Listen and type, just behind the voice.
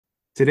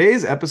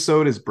Today's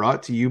episode is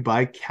brought to you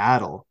by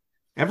cattle.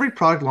 Every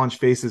product launch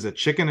faces a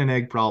chicken and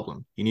egg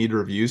problem. You need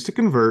reviews to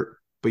convert,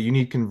 but you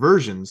need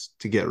conversions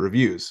to get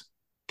reviews.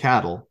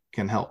 Cattle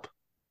can help.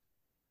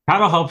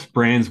 Cattle helps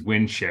brands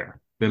win share.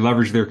 They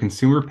leverage their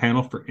consumer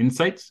panel for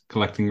insights,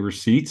 collecting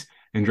receipts,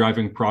 and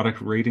driving product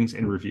ratings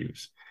and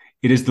reviews.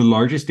 It is the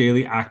largest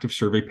daily active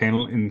survey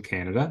panel in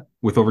Canada,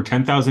 with over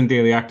 10,000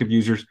 daily active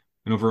users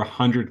and over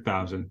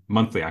 100,000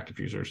 monthly active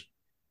users.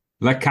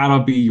 Let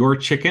cattle be your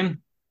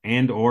chicken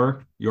and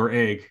or your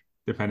egg,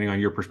 depending on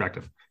your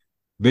perspective.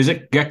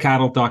 Visit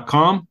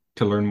getcattle.com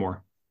to learn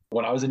more.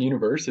 When I was in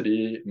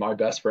university, my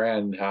best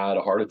friend had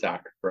a heart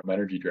attack from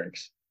energy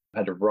drinks. I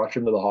had to rush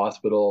him to the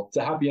hospital. It's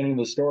a happy ending of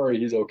the story.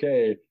 He's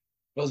okay.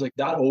 I was like,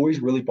 that always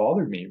really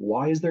bothered me.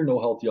 Why is there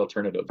no healthy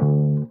alternative?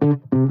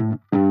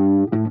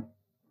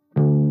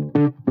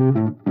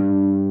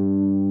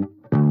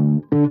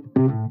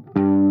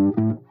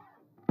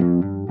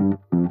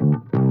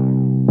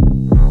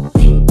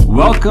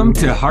 Welcome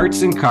to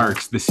Hearts and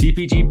Carts, the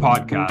CPG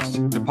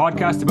podcast, the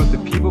podcast about the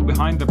people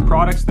behind the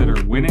products that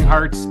are winning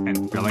hearts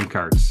and filling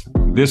carts.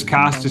 This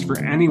cast is for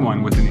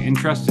anyone with an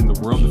interest in the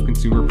world of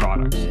consumer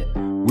products.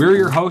 We're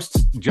your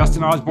hosts,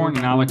 Justin Osborne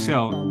and Alex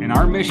Hill, and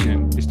our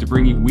mission is to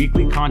bring you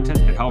weekly content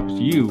that helps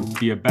you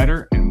be a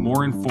better and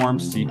more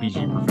informed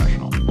CPG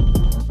professional.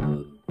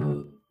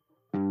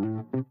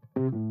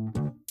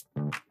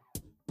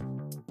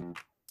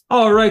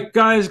 All right,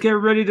 guys, get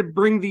ready to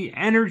bring the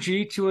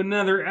energy to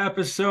another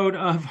episode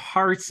of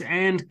Hearts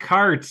and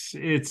Carts.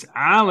 It's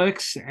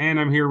Alex, and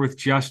I'm here with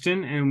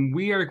Justin, and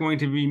we are going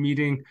to be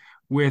meeting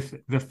with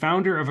the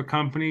founder of a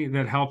company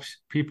that helps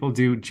people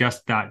do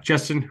just that.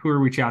 Justin, who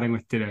are we chatting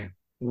with today?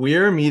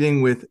 We're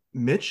meeting with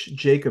Mitch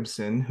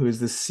Jacobson, who is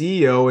the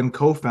CEO and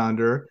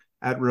co-founder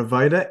at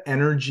Rviita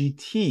Energy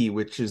Tea,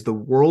 which is the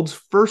world's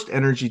first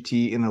energy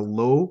tea in a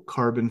low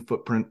carbon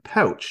footprint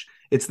pouch.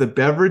 It's the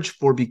beverage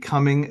for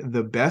becoming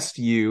the best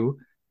you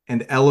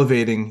and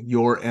elevating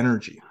your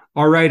energy.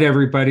 All right,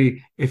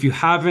 everybody. If you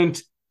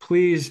haven't,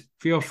 please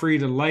feel free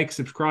to like,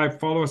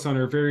 subscribe, follow us on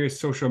our various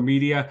social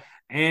media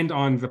and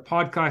on the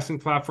podcasting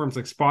platforms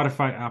like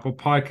Spotify, Apple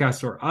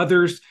Podcasts, or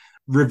others.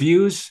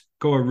 Reviews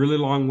go a really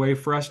long way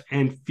for us,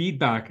 and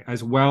feedback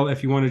as well.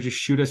 If you want to just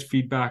shoot us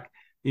feedback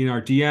in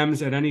our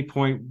DMs at any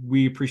point,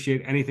 we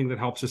appreciate anything that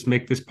helps us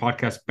make this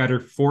podcast better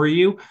for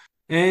you.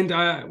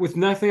 And with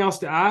nothing else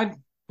to add,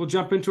 we'll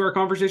jump into our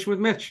conversation with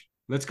Mitch.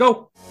 Let's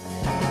go.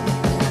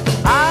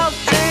 I'll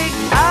take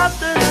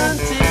afternoon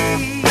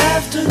tea.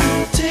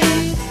 Afternoon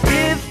tea.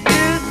 If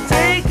you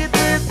take it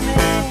with me.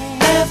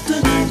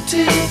 Afternoon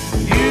tea.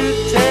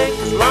 You take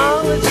as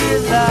long as you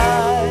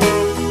like.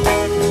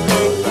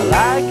 I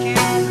like you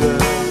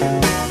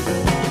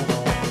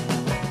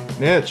good.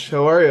 Mitch,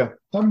 how are you?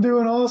 I'm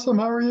doing awesome.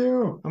 How are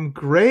you? I'm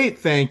great,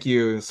 thank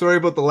you. Sorry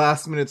about the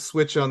last minute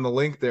switch on the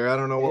link there. I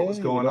don't know what was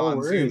going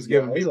on. Zoom's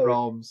giving me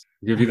problems.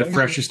 Give you the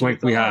freshest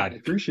link we had.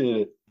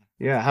 Appreciate it.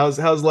 Yeah, how's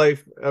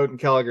life out in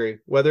Calgary?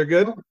 Weather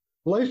good?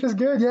 Life is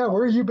good. Yeah.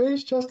 Where are you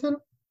based, Justin?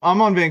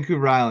 I'm on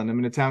Vancouver Island. I'm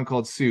in a town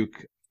called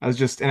Souk. And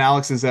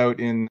Alex is out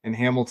in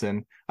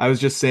Hamilton. I was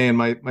just saying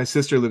my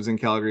sister lives in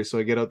Calgary, so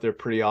I get out there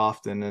pretty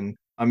often, and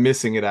I'm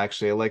missing it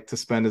actually. I like to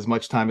spend as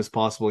much time as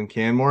possible in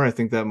Canmore. I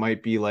think that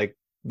might be like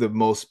the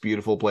most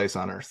beautiful place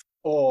on earth.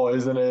 Oh,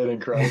 isn't it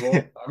incredible?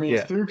 I mean,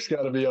 Yeah. Souk's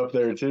got to be up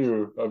there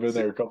too. I've been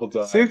there a couple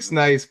times. Souk's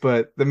nice,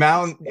 but the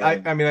mountain,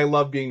 I mean, I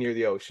love being near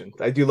the ocean.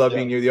 I do love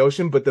being near the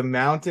ocean, but the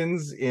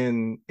mountains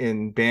in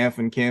Banff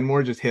and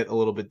Canmore just hit a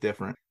little bit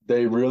different.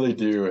 They really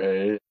do,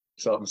 hey?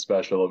 Something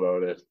special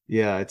about it.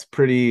 Yeah,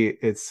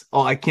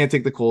 I can't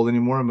take the cold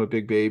anymore. I'm a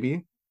big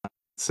baby.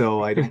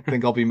 So I don't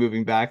think I'll be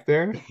moving back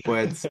there,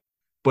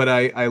 but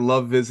I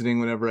love visiting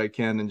whenever I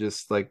can and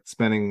just like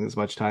spending as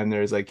much time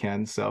there as I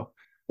can. So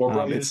What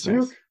brought you to it's Souk?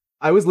 nice.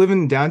 I was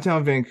living in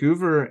downtown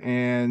Vancouver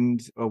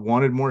and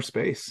wanted more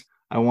space.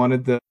 I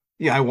wanted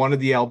more of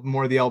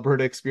the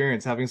Alberta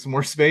experience, having some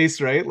more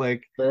space, right?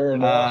 Like Fair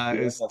enough.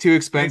 it's too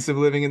expensive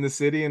living in the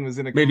city and was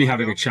in a Maybe condo.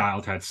 having a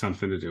child had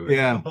something to do with it.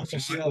 Yeah,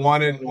 just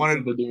wanted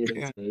to do it,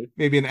 yeah, right?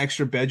 maybe an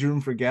extra bedroom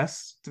for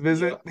guests to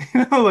visit,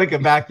 like a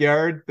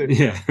backyard.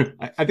 Yeah.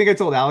 I think I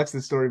told Alex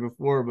this story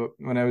before, but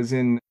when I was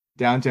in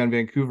downtown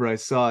Vancouver, I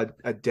saw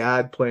a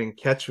dad playing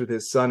catch with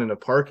his son in a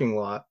parking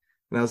lot,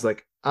 and I was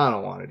like, I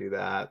don't want to do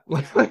that. I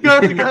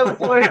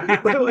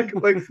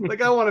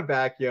want a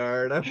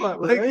backyard. I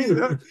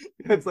want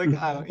it's like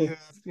I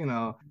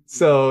don't,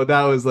 So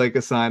that was like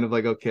a sign of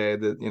like, okay,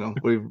 that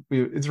we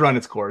it's run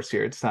its course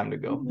here. It's time to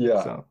go.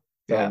 Yeah. So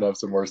Time to have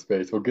some more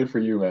space. Well, good for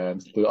you,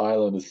 man. The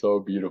island is so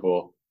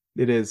beautiful.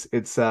 it is.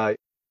 It's a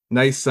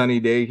nice sunny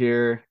day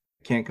here.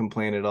 Can't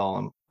complain at all.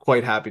 I'm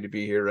quite happy to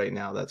be here right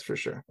now. That's for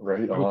sure.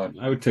 Right on.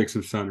 I would take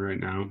some sun right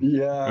now.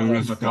 Yeah. I don't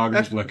know how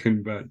Calgary's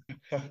looking, but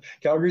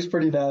Calgary's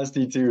pretty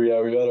nasty too.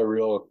 Yeah, we've had a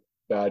real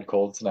bad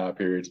cold snap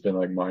here. It's been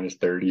like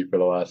 -30 for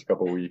the last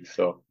couple of weeks.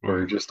 So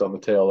we're just on the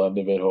tail end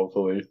of it,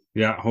 hopefully.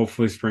 yeah,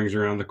 hopefully spring's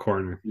around the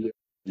corner.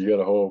 You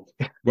gotta hope.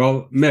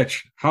 Well,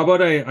 Mitch, how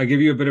about I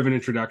give you a bit of an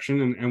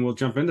introduction and we'll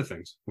jump into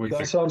things. What do you That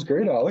think? sounds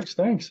great, Alex.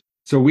 Thanks.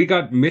 So we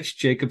got Mitch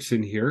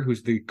Jacobson here,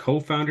 who's the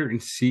co-founder and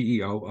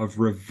CEO of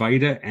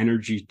Rviita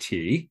Energy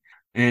Tea.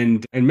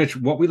 And Mitch,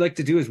 what we like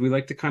to do is we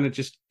like to kind of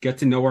just get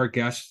to know our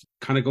guests,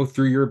 kind of go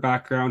through your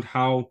background,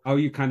 how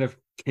you kind of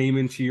came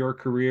into your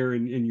career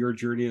and your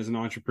journey as an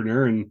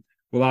entrepreneur. And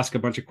we'll ask a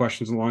bunch of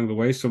questions along the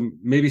way. So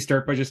maybe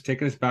start by just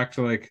taking us back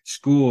to like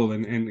school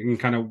and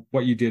kind of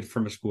what you did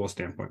from a school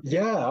standpoint.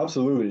 Yeah,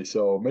 absolutely.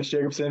 So Mitch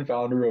Jacobson,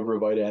 founder of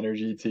Rviita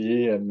Energy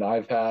Tea, and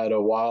I've had a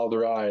wild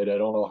ride. I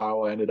don't know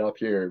how I ended up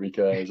here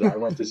because I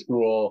went to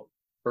school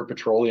for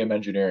petroleum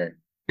engineering.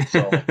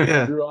 So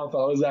Yeah. grew up,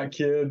 I was that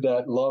kid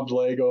that loved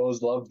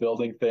Legos, loved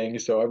building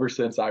things. So ever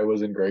since I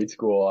was in grade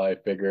school, I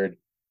figured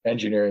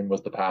engineering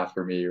was the path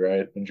for me,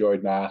 right?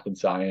 Enjoyed math and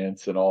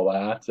science and all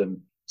that. And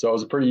so it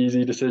was a pretty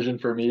easy decision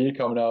for me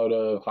coming out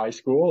of high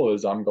school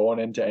is I'm going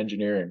into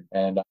engineering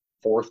and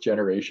fourth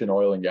generation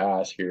oil and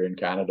gas here in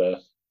Canada.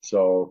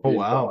 So Oh, being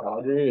from wow.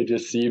 Calgary, it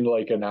just seemed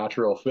like a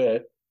natural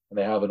fit. And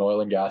they have an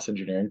oil and gas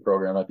engineering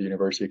program at the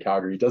University of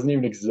Calgary. It doesn't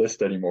even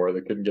exist anymore. They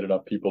couldn't get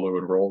enough people to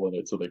enroll in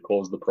it, so they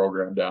closed the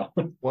program down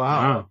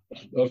Wow.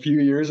 a few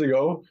years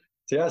ago.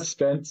 So yeah,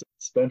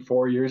 spent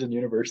 4 years in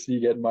university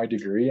getting my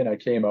degree, and I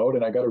came out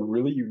and I got a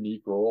really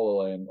unique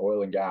role in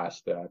oil and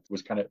gas that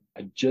was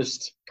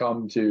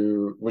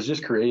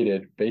just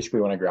created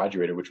basically when I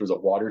graduated, which was a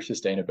water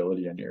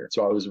sustainability engineer.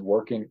 So I was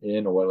working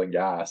in oil and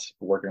gas,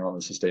 working on the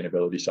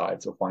sustainability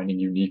side, so finding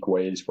unique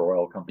ways for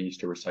oil companies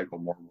to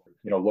recycle more,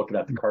 looking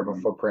at the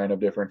carbon footprint of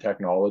different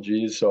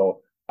technologies.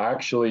 So I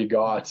actually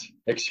got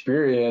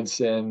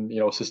experience in,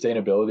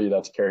 sustainability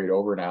that's carried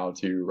over now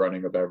to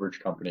running a beverage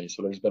company.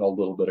 So there's been a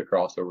little bit of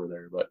crossover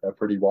there, but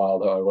pretty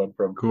wild how I went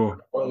from Cool.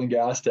 oil and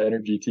gas to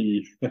energy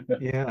tea.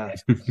 Yeah.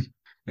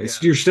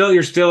 You're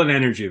still in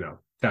energy though.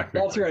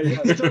 That's right. Yeah.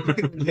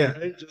 Yeah.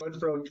 Right? Just went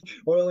from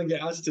oil and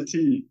gas to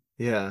tea.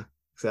 Yeah,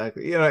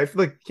 exactly. I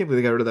feel like I can't believe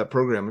they got rid of that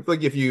program. I feel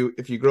like if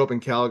you grew up in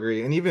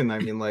Calgary, and even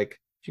like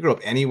if you grew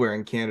up anywhere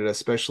in Canada,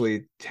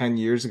 especially 10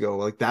 years ago,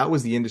 like that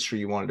was the industry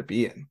you wanted to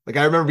be in. Like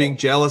I remember being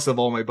jealous of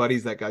all my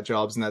buddies that got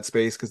jobs in that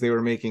space because they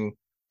were making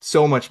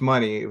so much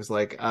money. It was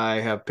like,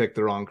 I have picked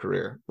the wrong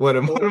career. What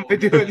am I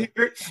doing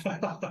here?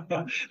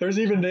 There's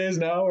even days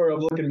now where I'm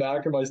looking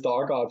back at my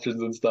stock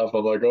options and stuff.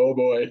 I'm like, oh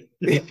boy.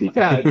 Yeah. It's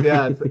a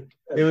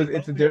I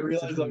different.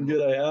 realized how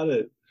good I had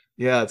it.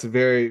 Yeah, it's a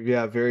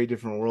very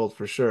different world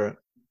for sure.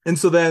 And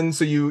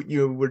so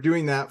you were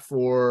doing that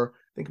for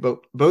I think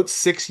about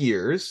 6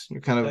 years.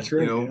 You're kind of That's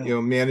right, yeah.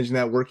 managing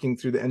that, working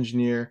through the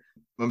engineer.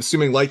 I'm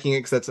assuming liking it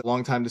because that's a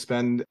long time to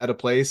spend at a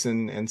place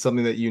and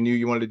something that you knew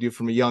you wanted to do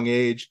from a young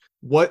age.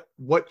 What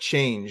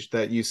changed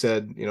that you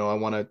said, I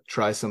want to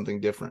try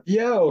something different?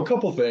 Yeah, a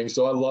couple things.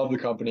 So I love the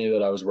company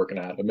that I was working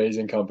at.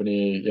 Amazing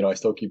company. I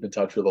still keep in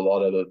touch with a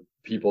lot of the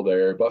people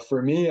there. But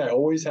for me, I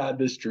always had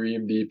this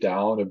dream deep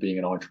down of being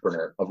an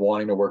entrepreneur, of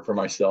wanting to work for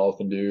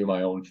myself and do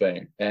my own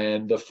thing.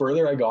 And the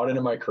further I got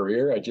into my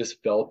career, I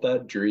just felt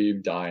that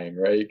dream dying,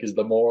 right? Because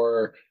the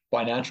more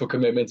financial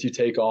commitments you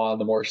take on,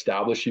 the more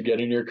established you get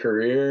in your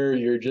career,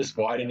 you're just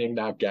widening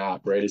that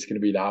gap, right? It's going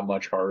to be that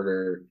much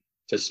harder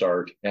to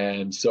start.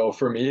 And so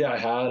for me, I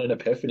had an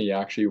epiphany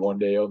actually one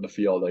day out in the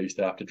field. I used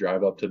to have to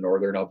drive up to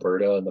northern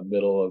Alberta in the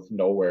middle of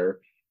nowhere,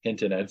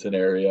 Hinton Ensign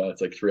area.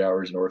 It's like 3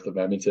 hours north of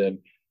Edmonton.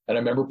 And I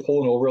remember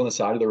pulling over on the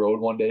side of the road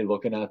one day,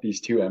 looking at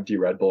these 2 empty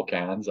Red Bull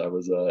cans. I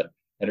was a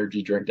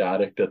energy drink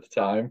addict at the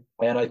time.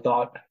 And I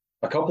thought,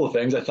 a couple of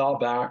things. I thought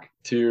back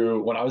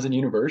to when I was in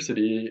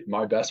university,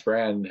 my best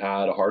friend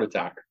had a heart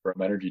attack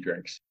from energy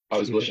drinks. I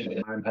was with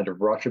him, had to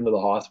rush him to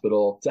the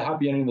hospital. It's a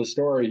happy ending of the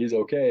story. He's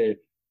okay.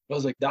 I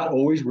was like, that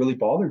always really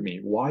bothered me.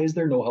 Why is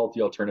there no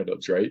healthy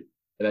alternatives, right?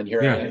 And then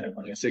here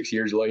I am 6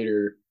 years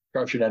later,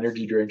 crushing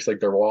energy drinks like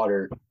they're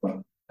water.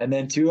 And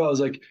then two, I was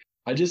like,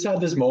 I just had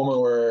this moment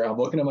where I'm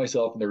looking at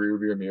myself in the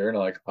rearview mirror and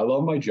I'm like, I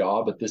love my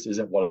job, but this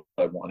isn't what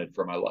I wanted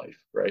for my life,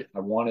 right? I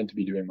wanted to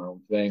be doing my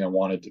own thing. I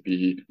wanted to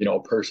be, a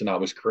person that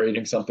was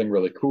creating something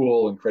really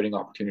cool and creating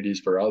opportunities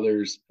for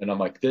others. And I'm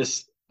like,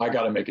 I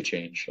got to make a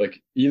change. Like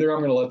either I'm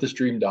going to let this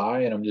dream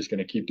die and I'm just going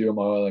to keep doing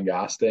my oil and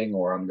gas thing,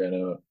 or I'm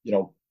going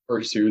to,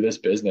 pursue this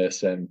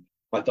business. And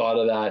I thought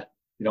of that,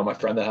 my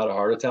friend that had a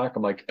heart attack,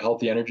 I'm like,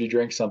 healthy energy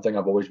drink, something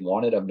I've always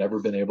wanted. I've never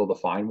been able to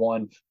find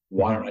one.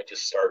 Why don't I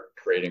just start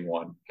creating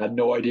one? Had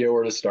no idea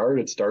where to start.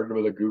 It started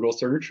with a Google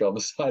search on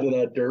the side of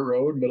that dirt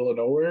road, middle of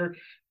nowhere.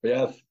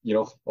 But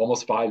yeah,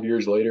 almost 5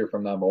 years later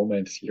from that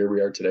moment, here we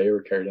are today.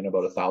 We're carried in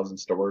about 1,000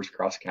 stores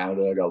across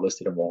Canada. Got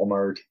listed in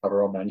Walmart, have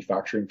our own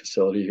manufacturing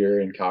facility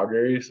here in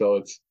Calgary. So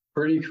it's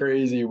pretty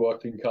crazy what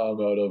can come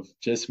out of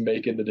just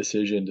making the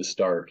decision to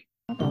start.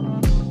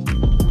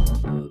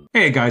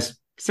 Hey guys,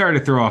 sorry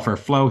to throw off our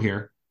flow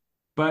here,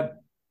 but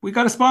we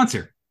got a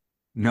sponsor.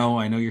 No,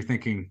 I know you're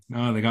thinking,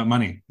 oh, they got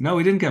money. No,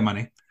 we didn't get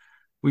money.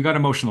 We got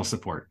emotional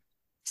support.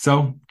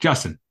 So,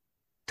 Justin,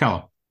 tell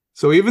them.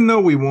 So even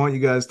though we want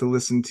you guys to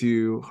listen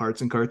to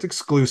Hearts and Carts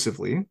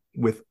exclusively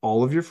with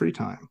all of your free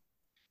time,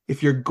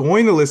 if you're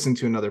going to listen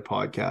to another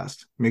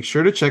podcast, make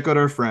sure to check out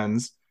our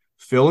friends,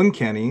 Phil and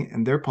Kenny,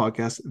 and their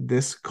podcast,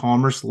 This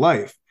Commerce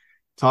Life.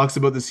 talks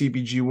about the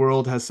CPG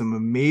world, has some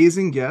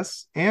amazing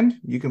guests, and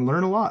you can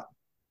learn a lot.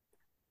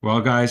 Well,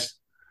 guys,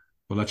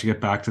 we'll let you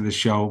get back to the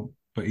show,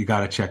 but you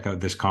got to check out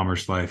This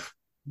Commerce Life.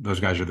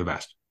 Those guys are the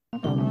best.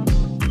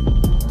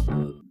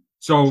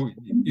 So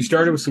you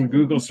started with some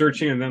Google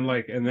searching, and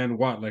then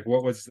what? Like,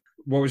 what was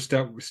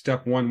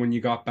step one when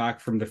you got back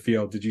from the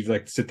field? Did you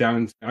like sit down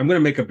and I'm going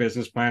to make a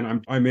business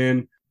plan? I'm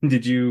in.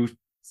 Did you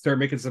start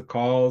making some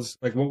calls?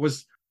 Like, what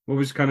was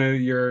kind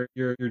of your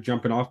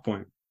jumping off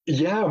point?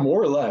 Yeah,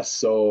 more or less.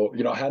 So,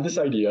 I had this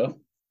idea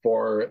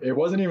it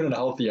wasn't even a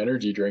healthy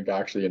energy drink,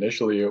 actually.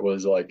 Initially, it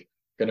was like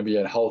going to be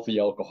a healthy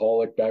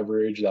alcoholic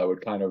beverage that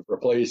would kind of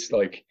replace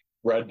like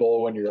Red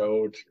Bull when you're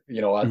out,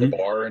 at the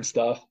bar and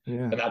stuff.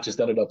 Yeah. And that just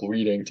ended up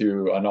leading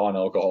to a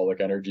non-alcoholic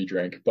energy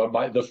drink.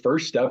 But the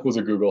first step was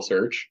a Google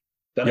search.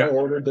 Then I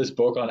ordered this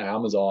book on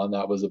Amazon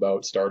that was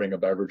about starting a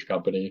beverage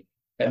company,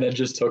 and then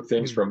just took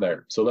things from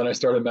there. So then I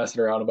started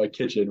messing around in my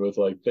kitchen with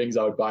like things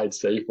I would buy at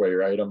Safeway,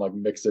 right? I'm like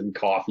mixing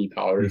coffee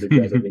powder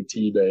together in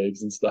tea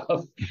bags and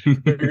stuff.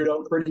 Figured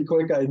out pretty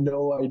quick. I had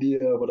no idea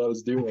what I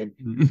was doing.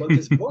 But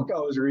this book I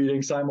was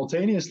reading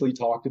simultaneously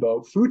talked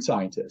about food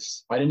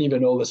scientists. I didn't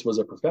even know this was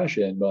a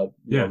profession, but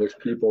you know, there's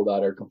people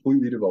that are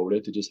completely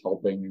devoted to just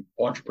helping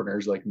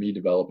entrepreneurs like me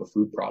develop a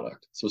food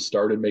product. So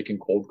started making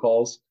cold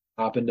calls,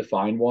 happened to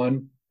find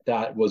one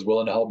that was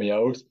willing to help me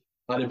out.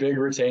 Had a big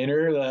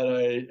retainer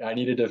that I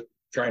needed to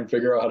try and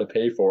figure out how to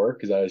pay for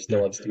because I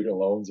still had student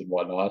loans and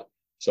whatnot.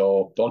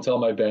 So don't tell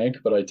my bank,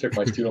 but I took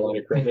my student line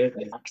of credit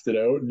and maxed it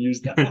out and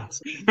used that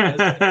as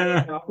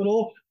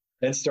capital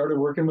and started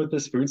working with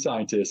this food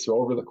scientist. So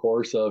over the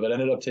course of it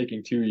ended up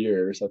taking 2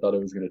 years. I thought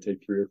it was going to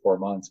take 3 or 4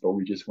 months, but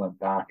we just went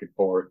back and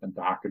forth,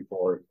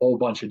 a whole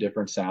bunch of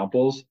different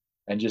samples.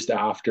 And just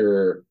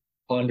after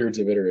hundreds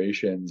of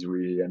iterations,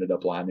 we ended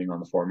up landing on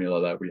the formula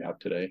that we have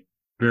today.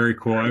 Very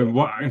cool.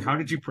 And how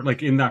did you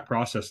like in that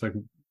process? Like,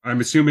 I'm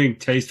assuming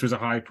taste was a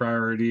high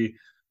priority.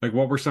 Like,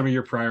 what were some of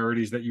your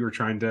priorities that you were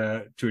trying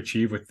to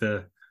achieve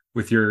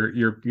with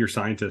your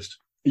scientist?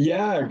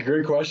 Yeah,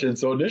 great question.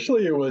 So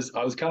initially I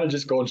was kind of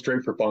just going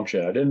straight for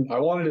function. I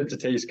wanted it to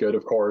taste good,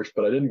 of course,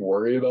 but I didn't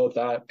worry about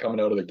that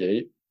coming out of the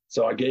gate.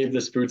 So I gave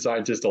this food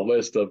scientist a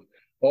list of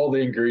all the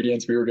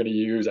ingredients we were going to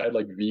use. I had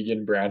like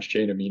vegan branch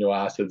chain amino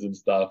acids and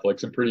stuff, like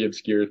some pretty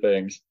obscure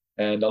things.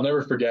 And I'll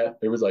never forget,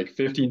 it was like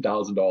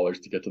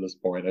 $15,000 to get to this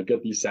point. I'd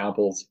get these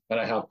samples and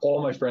I have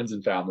all my friends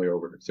and family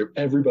over. So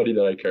everybody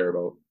that I care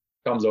about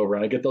comes over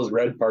and I get those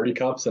red party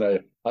cups and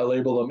I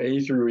label them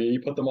A through E,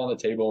 put them on the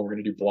table, and we're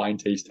going to do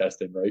blind taste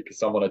testing, right? Because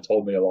someone had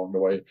told me along the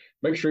way,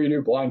 make sure you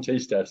do blind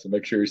taste tests and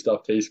make sure your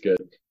stuff tastes good.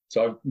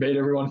 So I've made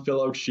everyone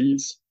fill out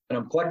sheets and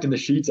I'm collecting the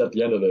sheets at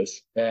the end of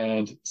this.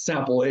 And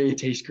sample A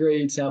tastes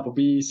great. Sample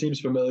B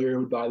seems familiar.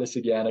 Would buy this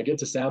again. I get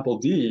to sample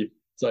D.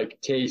 It's like,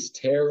 tastes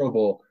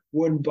terrible.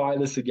 Wouldn't buy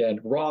this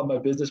again. Rob, my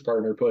business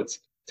partner,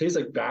 tastes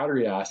like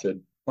battery acid.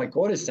 I'm like,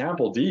 what is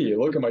sample D?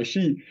 Look at my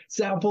sheet.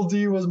 Sample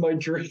D was my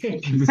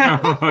drink.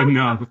 Oh,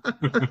 no.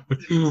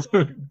 So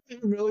I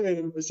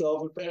humiliated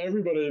myself with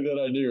everybody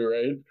that I knew,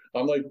 right?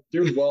 I'm like,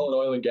 dude, well in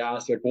oil and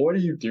gas. Like, what are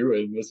you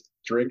doing? This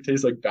drink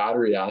tastes like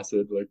battery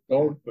acid. Like,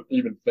 don't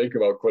even think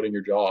about quitting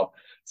your job.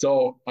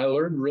 So I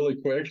learned really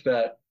quick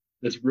that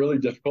it's really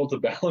difficult to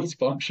balance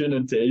function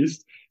and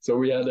taste. So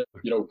we had to,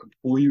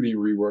 completely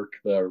rework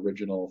the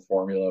original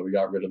formula. We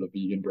got rid of the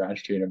vegan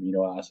branch chain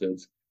amino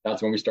acids.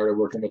 That's when we started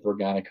working with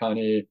organic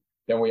honey.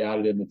 Then we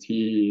added in the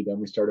tea. Then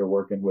we started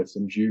working with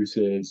some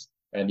juices.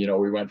 And,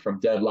 we went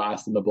from dead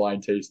last in the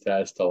blind taste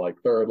test to like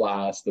third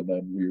last. And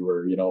then we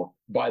were,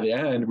 by the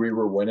end, we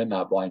were winning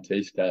that blind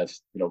taste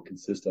test,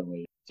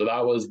 consistently. So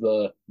that was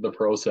the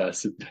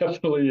process. It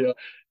definitely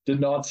did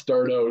not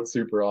start out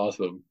super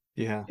awesome.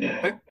 Yeah.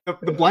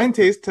 The blind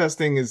taste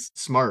testing is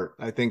smart,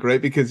 I think,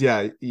 right? Because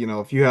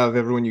if you have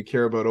everyone you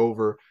care about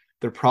over,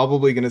 they're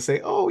probably going to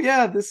say, "Oh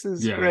yeah, this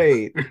is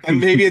great," and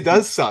maybe it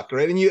does suck,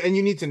 right? And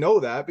you need to know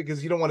that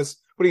because you don't want to.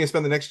 What are you going to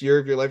spend the next year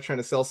of your life trying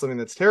to sell something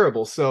that's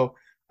terrible? So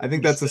I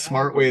think that's a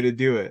smart way to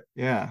do it.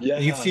 Yeah.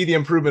 And you see the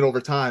improvement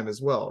over time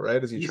as well,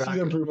 right? As you track see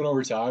the improvement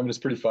over time, and it's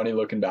pretty funny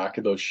looking back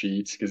at those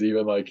sheets because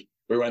even like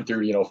we went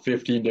through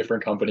 15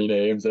 different company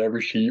names, and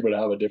every sheet would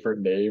have a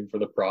different name for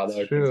the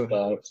product and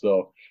stuff.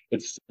 So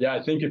I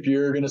think if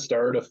you're going to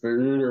start a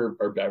food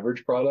or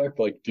beverage product,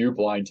 like do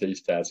blind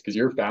taste tests because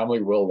your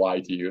family will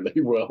lie to you.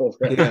 They will.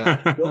 Right?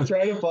 Yeah. They'll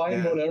try to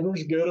find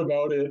whatever's good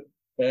about it.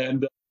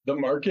 And the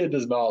market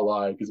does not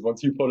lie because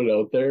once you put it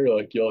out there,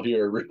 like you'll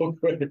hear real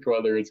quick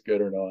whether it's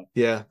good or not.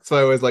 Yeah. So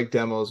I always like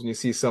demos when you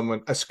see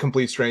someone, a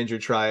complete stranger,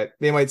 try it.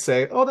 They might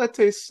say, "Oh, that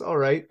tastes all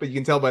right," but you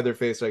can tell by their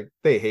face like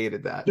they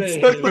hated that.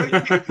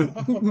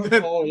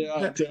 Oh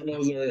yeah,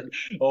 demos are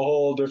a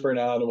whole different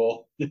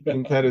animal. You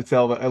can kind of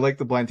tell. But I like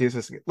the blind taste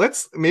testing.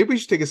 Maybe we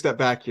should take a step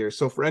back here.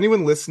 So for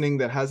anyone listening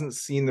that hasn't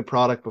seen the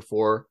product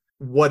before,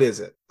 what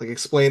is it? Like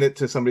explain it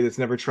to somebody that's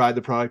never tried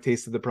the product,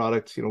 tasted the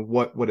product.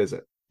 What is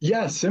it?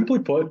 Yeah, simply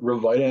put,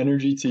 Rviita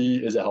energy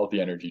tea is a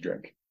healthy energy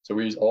drink. So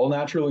we use all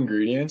natural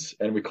ingredients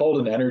and we call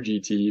it an energy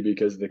tea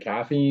because the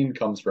caffeine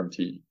comes from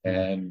tea.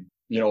 And,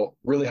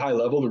 really high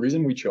level, the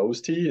reason we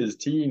chose tea is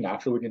tea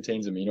naturally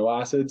contains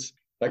amino acids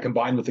that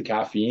combine with the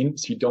caffeine,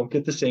 so you don't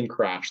get the same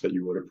crash that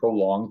you would have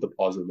prolonged the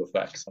positive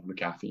effects of the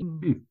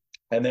caffeine.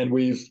 And then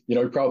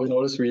you probably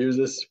noticed we use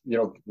this,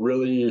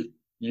 really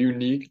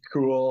unique,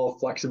 cool,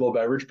 flexible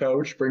beverage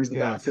pouch, brings the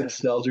back to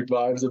nostalgic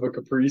vibes of a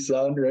Capri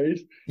Sun, right?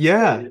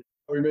 Yeah.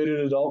 We made it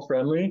adult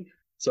friendly.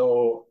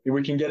 So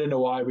we can get into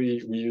why we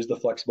use the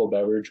flexible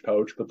beverage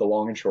pouch, but the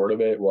long and short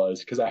of it was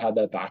because I had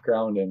that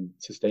background in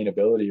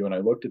sustainability. When I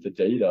looked at the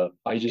data,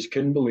 I just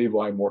couldn't believe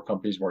why more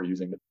companies weren't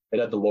using it. It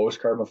had the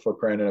lowest carbon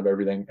footprint of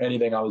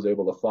anything I was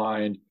able to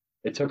find.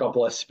 It took up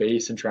less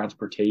space in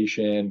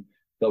transportation.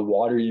 The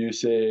water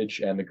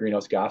usage and the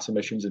greenhouse gas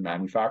emissions in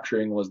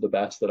manufacturing was the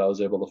best that I was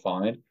able to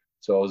find.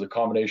 So it was a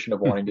combination of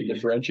wanting to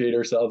differentiate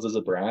ourselves as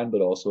a brand,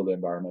 but also the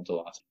environmental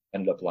aspect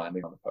ended up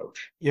landing on the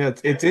pouch. Yeah,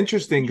 it's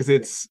interesting because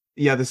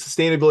the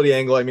sustainability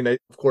angle. I mean, of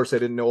course, I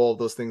didn't know all of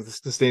those things,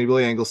 the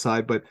sustainability angle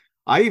side, but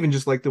I even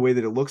just like the way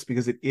that it looks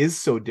because it is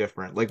so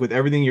different. Like with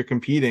everything you're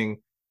competing,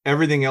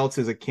 everything else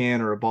is a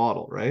can or a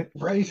bottle, right?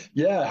 Right.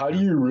 Yeah. How do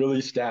you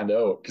really stand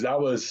out? Because that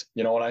was,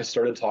 when I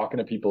started talking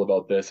to people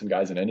about this and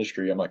guys in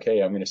industry, I'm like,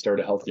 hey, I'm going to start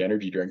a healthy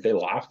energy drink. They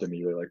laughed at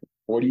me. They're like,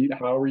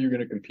 how are you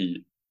going to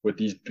compete with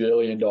these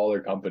billion-dollar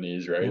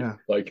companies, right? Yeah.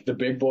 Like the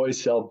big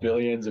boys sell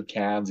billions of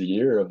cans a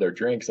year of their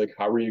drinks. Like,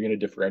 how are you going to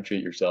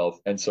differentiate yourself?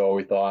 And so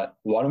we thought,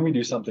 why don't we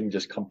do something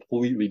just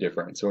completely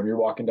different? So when you're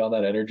walking down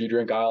that energy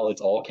drink aisle, it's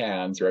all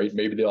cans, right?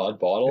 Maybe the odd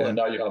bottle, and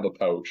now you have a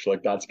pouch.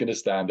 Like that's going to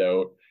stand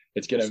out.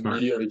 It's going to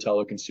immediately tell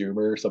a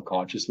consumer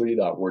subconsciously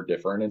that we're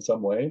different in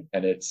some way.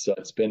 And it's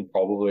been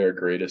probably our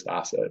greatest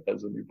asset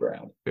as a new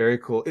brand. Very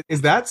cool.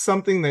 Is that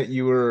something that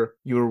you were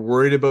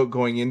worried about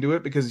going into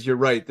it? Because you're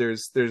right,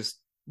 there's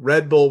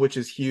Red Bull, which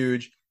is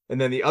huge, and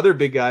then the other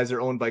big guys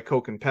are owned by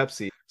Coke and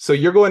Pepsi. So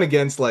you're going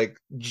against like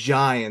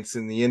giants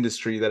in the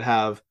industry that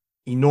have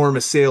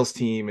enormous sales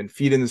team and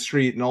feet in the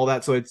street and all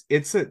that. So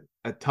it's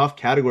a tough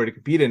category to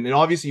compete in. And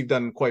obviously you've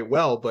done quite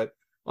well, but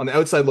on the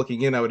outside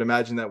looking in, I would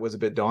imagine that was a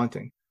bit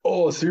daunting.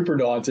 Oh, super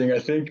daunting. I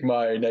think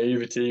my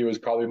naivety was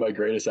probably my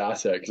greatest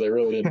asset because I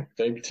really didn't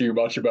think too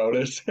much about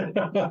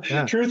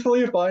it.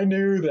 Truthfully, if I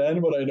knew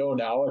then what I know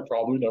now, I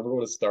probably never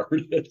would have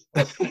started.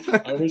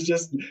 I was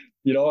just,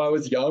 I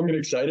was young and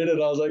excited,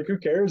 and I was like, who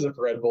cares if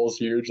Red Bull's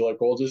huge? Like,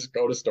 we'll just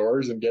go to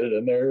stores and get it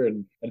in there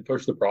and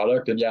push the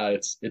product. And yeah,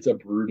 it's a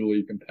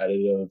brutally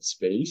competitive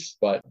space.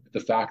 But the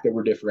fact that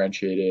we're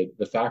differentiated,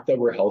 the fact that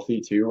we're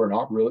healthy too, we're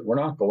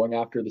not going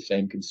after the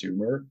same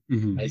consumer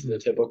as the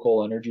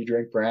typical energy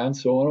drink brand.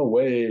 So in a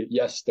way,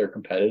 yes, they're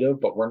competitive,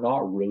 but we're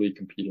not really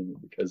competing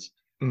because,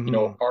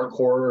 our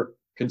core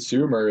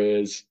consumer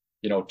is,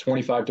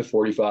 25 to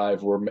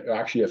 45. We're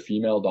actually a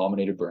female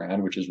dominated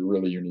brand, which is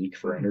really unique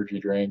for energy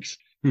drinks.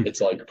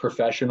 It's like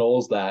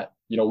professionals that,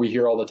 we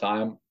hear all the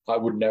time, I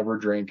would never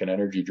drink an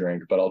energy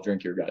drink, but I'll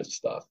drink your guys'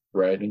 stuff.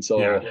 Right. And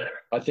so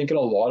I think in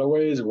a lot of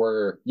ways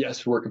we're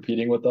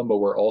competing with them, but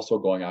we're also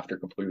going after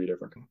completely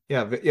different.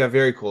 Yeah.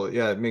 Very cool.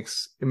 Yeah. It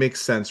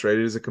makes sense, right?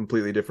 It is a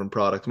completely different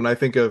product. When I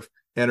think of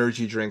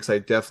energy drinks, I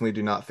definitely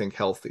do not think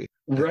healthy.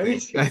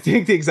 Right. I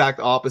think the exact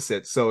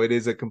opposite. So it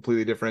is a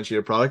completely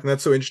differentiated product. And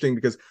that's so interesting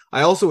because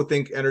I also would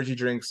think energy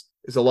drinks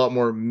is a lot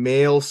more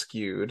male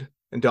skewed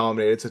and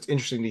dominated. So it's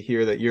interesting to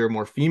hear that you're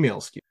more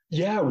female skewed.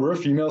 Yeah, we're a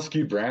female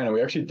skewed brand, and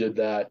we actually did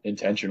that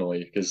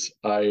intentionally because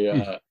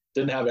I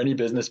didn't have any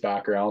business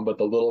background, but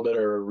the little bit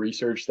of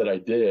research that I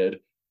did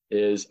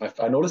is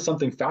I noticed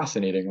something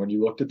fascinating when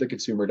you looked at the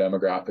consumer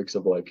demographics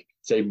of like,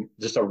 say,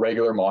 just a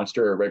regular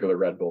Monster or a regular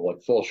Red Bull,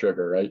 like full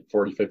sugar, right?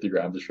 40, 50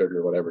 grams of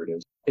sugar, whatever it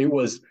is. It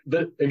was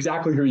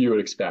exactly who you would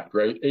expect,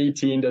 right?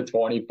 18 to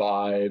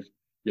 25,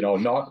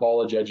 not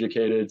college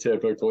educated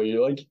typically,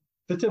 like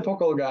the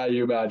typical guy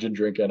you imagine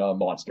drinking a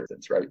Monster,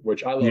 right?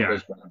 Which I love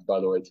those brands, by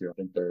the way, too. I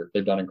think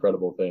they've done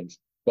incredible things.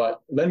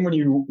 But then when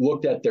you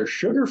looked at their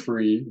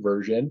sugar-free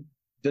version,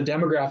 the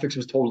demographics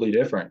was totally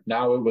different.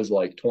 Now it was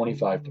like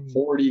 25 to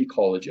 40,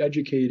 college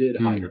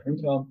educated, higher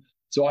income.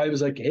 So I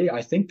was like, hey,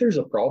 I think there's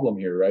a problem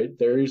here, right?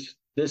 There's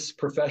this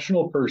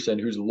professional person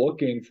who's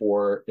looking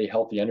for a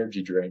healthy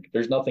energy drink.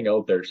 There's nothing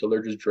out there. So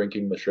they're just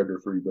drinking the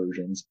sugar-free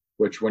versions,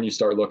 which when you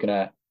start looking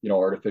at,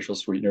 artificial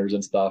sweeteners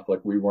and stuff, like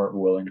we weren't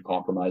willing to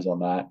compromise on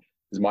that.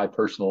 Because my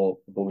personal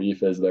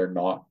belief is they're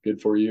not good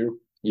for you,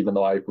 even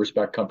though I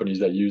respect companies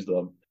that use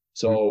them.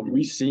 So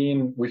we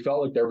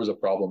felt like there was a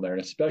problem there,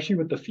 and especially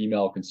with the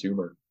female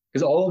consumer,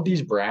 because all of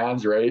these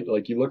brands, right?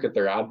 Like you look at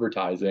their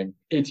advertising,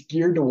 it's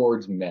geared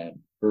towards men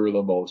for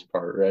the most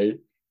part, right?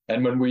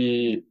 And when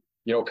we,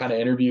 kind of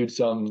interviewed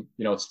some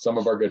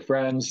of our good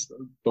friends,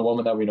 the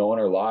women that we know in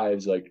our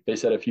lives, like they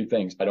said a few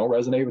things. I don't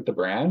resonate with the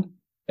brand.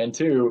 And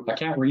two, I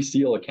can't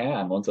reseal a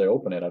can once I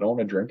open it. I don't want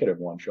to drink it in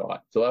one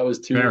shot. So that was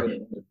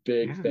two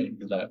big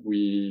things that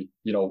we,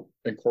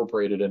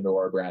 incorporated into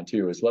our brand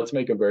too, is let's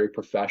make a very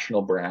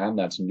professional brand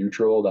that's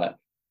neutral, that,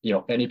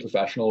 any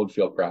professional would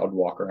feel proud to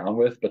walk around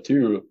with. But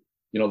two,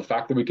 the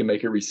fact that we can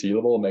make it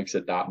resealable makes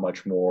it that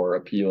much more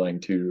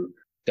appealing to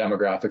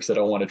demographics that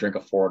don't want to drink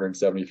a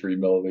 473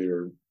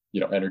 milliliter,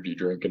 energy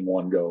drink in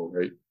one go,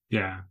 right?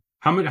 Yeah.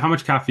 How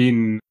much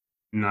caffeine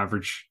an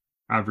average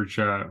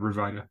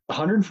Rviita?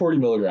 140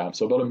 milligrams,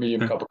 so about a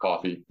medium Yeah. cup of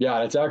coffee. Yeah,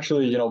 and it's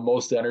actually,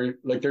 most energy,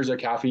 like there's a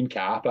caffeine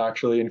cap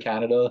actually in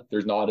Canada.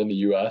 There's not in the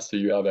US. So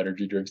you have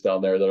energy drinks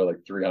down there that are like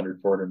 300,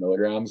 400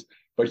 milligrams.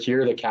 But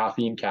here, the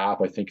caffeine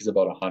cap, I think, is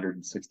about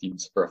 160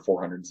 for a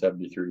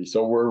 473.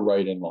 So we're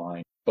right in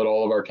line. But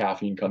all of our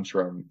caffeine comes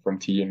from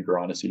tea and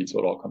guarana seeds. So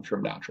it all comes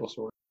from natural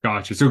source.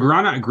 Gotcha. So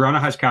guarana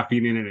has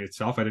caffeine in it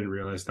itself. I didn't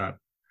realize that.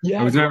 Yeah,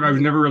 I was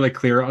never really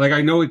clear. Like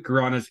I know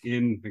guarana's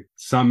in like,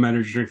 some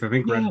energy drinks. I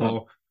think Red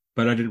Bull,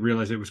 but I didn't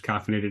realize it was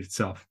caffeinated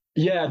itself.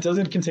 Yeah, it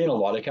doesn't contain a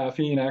lot of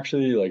caffeine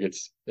actually. Like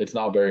it's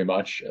not very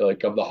much.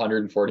 Like of the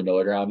 140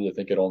 milligrams, I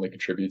think it only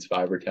contributes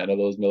 5 or 10 of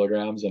those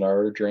milligrams in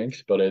our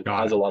drinks, but it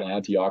Got has it. a lot of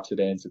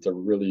antioxidants. It's a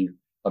really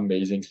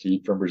amazing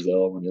seed from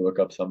Brazil when you look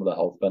up some of the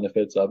health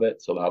benefits of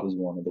it. So that was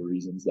one of the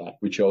reasons that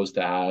we chose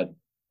to add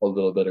a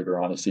little bit of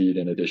guarana seed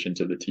in addition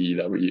to the tea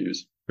that we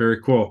use.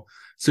 Very cool.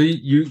 So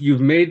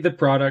you've made the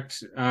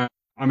product.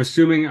 I'm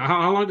assuming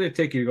how long did it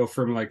take you to go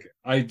from like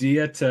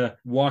idea to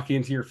walking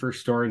into your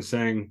first store and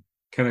saying,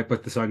 "Can I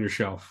put this on your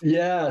shelf?"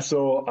 Yeah,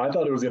 so I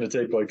thought it was going to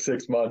take like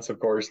 6 months, of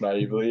course,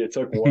 naively. It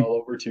took well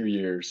over 2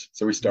 years.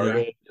 So we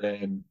started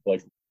in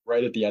like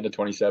right at the end of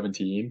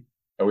 2017,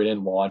 and we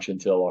didn't launch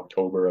until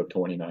October of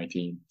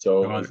 2019.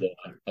 So it was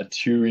a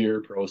 2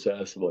 year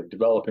process of like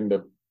developing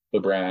the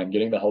brand,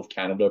 getting the Health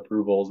Canada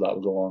approvals. That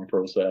was a long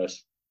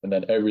process. And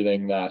then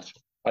everything that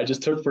I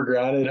just took for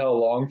granted how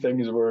long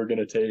things were going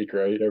to take,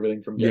 right?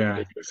 Everything from getting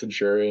business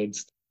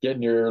insurance,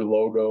 getting your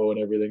logo and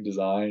everything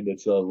designed.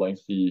 It's a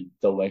lengthy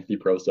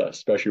process,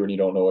 especially when you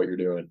don't know what you're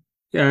doing.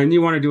 Yeah, and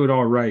you want to do it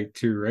all right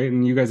too, right?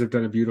 And you guys have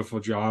done a beautiful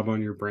job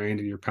on your brand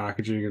and your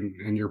packaging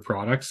and your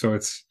products. So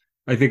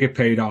I think it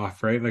paid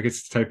off, right? Like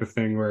it's the type of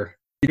thing where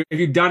if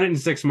you'd done it in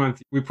 6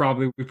 months, we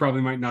probably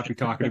might not be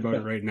talking about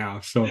it right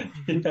now. So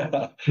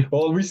yeah,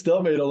 well, we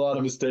still made a lot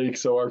of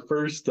mistakes. So our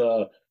first,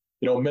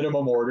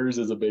 minimum orders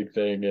is a big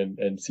thing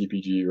in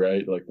CPG,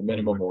 right? Like the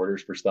minimum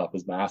orders for stuff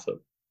is massive.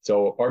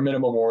 So our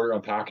minimum order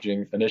on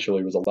packaging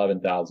initially was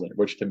 11,000,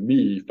 which to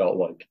me felt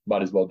like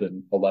might as well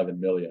been 11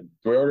 million.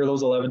 So we order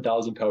those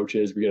 11,000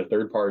 pouches. We get a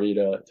third party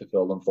to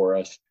fill them for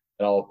us.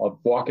 And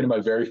I'll walk into my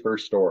very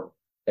first store,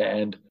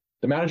 and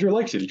the manager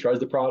likes it. He tries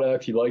the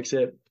product. He likes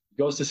it. He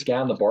goes to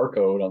scan the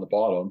barcode on the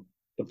bottom.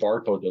 The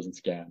barcode doesn't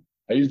scan.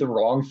 I used the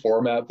wrong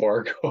format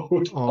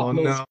barcode on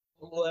those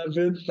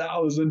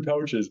 11,000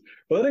 pouches.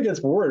 But then it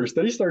gets worse.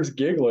 Then he starts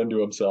giggling to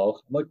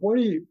himself. I'm like,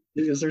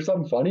 is there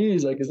something funny?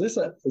 He's like, is this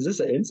an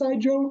inside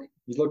joke?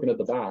 He's looking at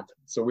the back.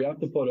 So we have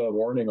to put a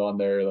warning on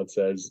there that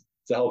says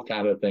it's a Health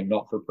Canada thing,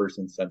 not for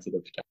persons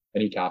sensitive to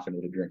any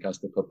caffeinated drink. Has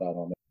to put that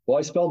on there. Well,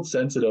 I spelled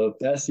sensitive,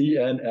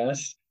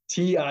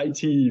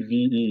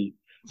 SENSTITVE.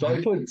 So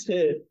I put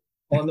tit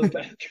on the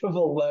back of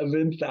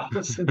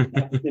 11,000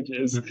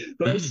 packages.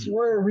 But I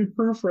swear we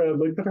proofread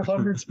like there are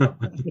hundreds of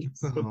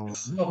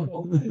times.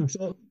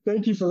 So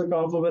thank you for the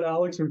compliment,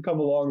 Alex. We've come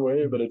a long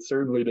way, but it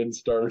certainly didn't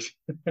start.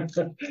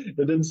 It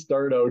didn't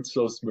start out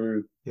so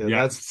smooth. Yeah,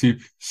 that's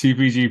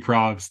CPG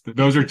props.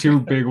 Those are two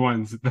big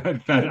ones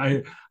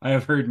that I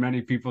have heard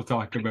many people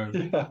talk about.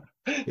 Yeah.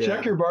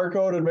 Check your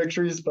barcode and make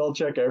sure you spell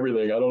check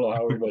everything. I don't know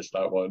how we missed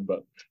that one, but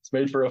it's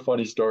made for a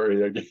funny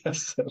story, I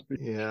guess.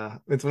 Yeah,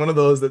 it's one of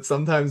those that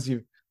sometimes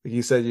like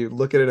you said, you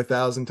look at it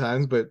 1,000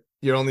 times, but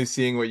you're only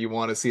seeing what you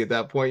want to see at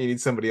that point. You need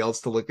somebody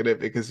else to look at it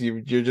because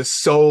you're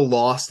just so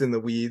lost in the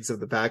weeds of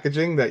the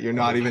packaging that you're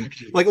not even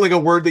like a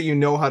word that you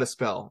know how to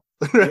spell,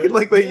 right? You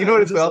know how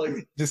to spell,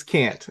 just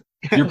can't.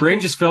 Your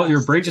brain just fills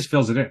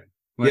it in.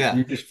 Like,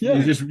 you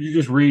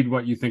just read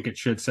what you think it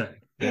should say.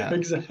 Yeah,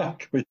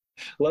 exactly.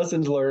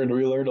 Lessons learned.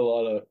 We learned a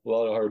lot of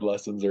hard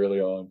lessons early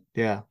on.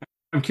 Yeah.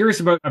 I'm curious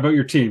about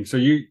your team. So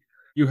you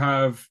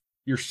have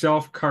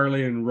yourself,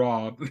 Carly, and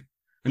Rob,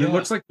 and it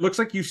looks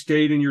like you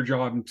stayed in your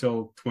job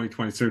until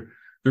 2020. So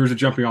there was a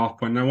jumping off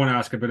point. And I want to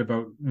ask a bit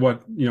about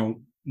what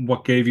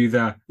gave you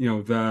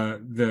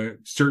the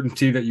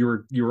certainty that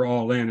you were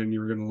all in and you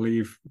were going to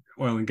leave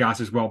oil and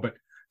gas as well. But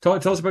tell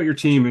us about your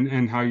team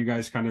and how you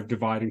guys kind of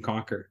divide and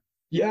conquer.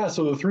 Yeah,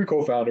 so the three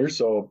co-founders,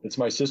 so it's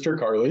my sister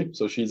Carly,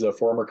 so she's a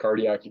former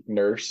cardiac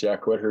nurse,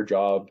 quit her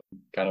job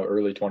kind of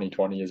early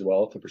 2020 as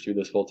well to pursue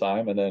this full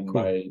time, and then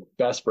my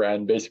best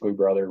friend, basically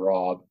brother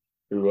Rob,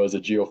 who was a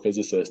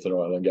geophysicist in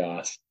oil and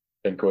gas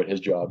and quit his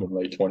job in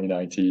late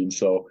 2019.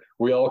 So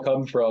we all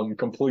come from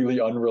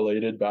completely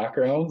unrelated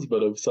backgrounds,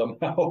 but have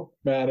somehow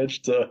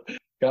managed to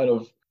kind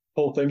of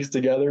pull things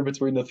together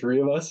between the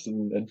three of us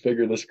and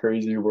figure this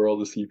crazy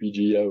world of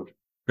CPG out.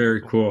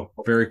 Very cool.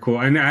 Very cool.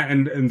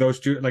 And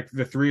those two, like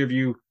the three of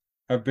you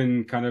have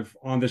been kind of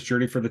on this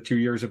journey for the 2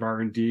 years of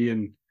R&D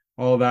and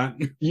all that.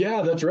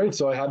 Yeah, that's right.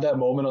 So I had that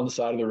moment on the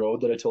side of the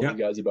road that I told you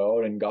guys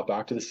about and got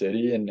back to the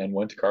city and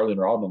went to Carly and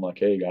Rob. I'm like,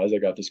 hey guys, I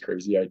got this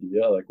crazy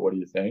idea. Like, what do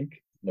you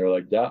think? And they're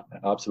like, yeah,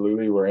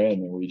 absolutely. We're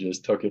in. And we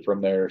just took it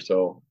from there.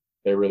 So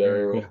they were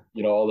there with,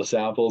 all the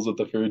samples with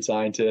the food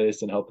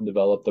scientists and helping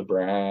develop the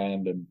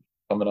brand and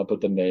coming up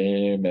with the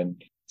name.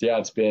 And So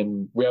yeah,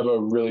 we have a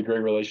really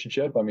great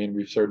relationship. I mean,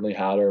 we've certainly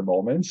had our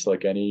moments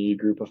like any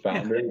group of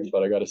founders,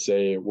 but I got to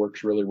say it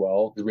works really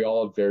well because we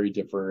all have very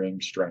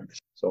differing strengths.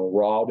 So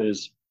Rob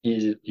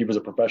he was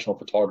a professional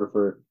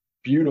photographer,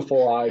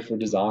 beautiful eye for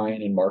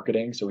design and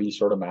marketing. So he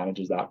sort of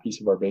manages that piece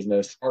of our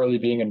business. Harley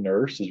being a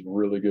nurse is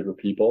really good with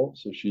people.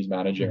 So she's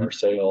managing our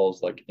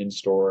sales, like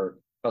in-store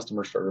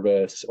customer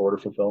service, order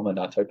fulfillment,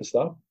 that type of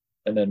stuff.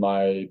 And then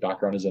my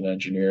background as an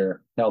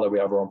engineer. Now that we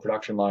have our own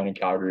production line in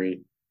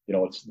Calgary,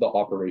 it's the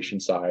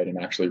operation side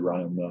and actually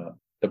running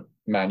the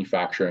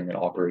manufacturing and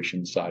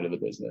operations side of the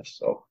business.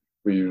 So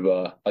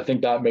I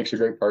think that makes a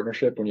great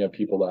partnership when you have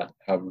people that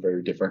have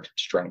very different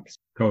strengths.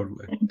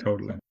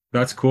 Totally.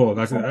 That's cool.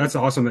 That's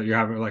awesome that you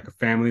have like a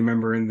family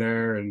member in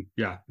there, and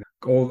yeah,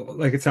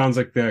 like it sounds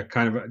like the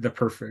kind of the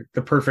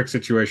perfect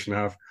situation to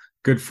have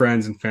good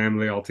friends and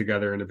family all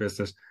together in a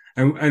business.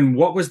 And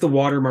what was the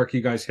watermark you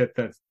guys hit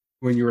that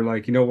when you were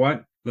like, you know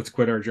what, let's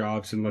quit our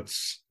jobs and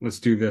let's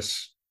do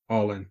this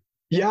all in?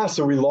 Yeah,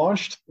 so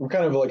we're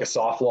kind of like a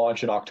soft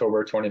launch in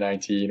October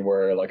 2019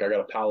 where like I got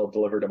a pallet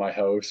delivered to my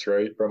house,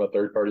 right, from a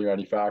third-party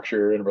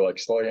manufacturer, and we're like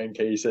slinging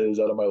cases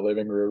out of my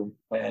living room.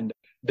 And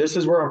this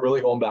is where I'm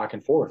really going back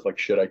and forth. Like,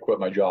 should I quit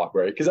my job,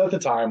 right? Because at the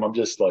time I'm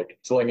just like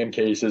slinging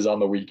cases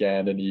on the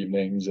weekend and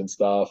evenings and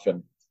stuff.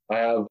 And I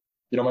have,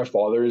 my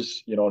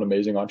father's, an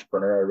amazing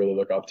entrepreneur I really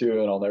look up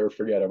to. And I'll never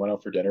forget, I went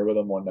out for dinner with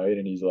him one night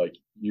and he's like,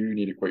 you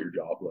need to quit your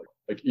job.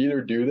 Like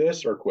either do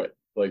this or quit.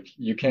 Like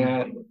you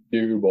can't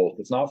do both.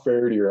 It's not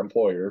fair to your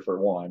employer for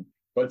one,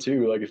 but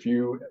two, like if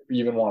you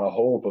even want a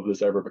hope of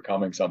this ever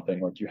becoming something,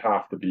 like you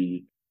have to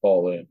be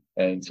all in.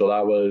 And so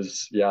that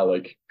was,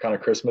 like kind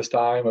of Christmas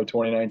time of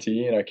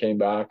 2019. I came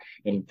back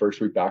and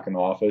first week back in the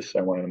office,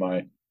 I went into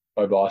my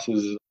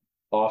boss's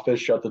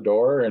office, shut the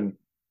door and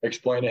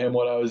explained to him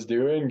what I was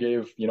doing,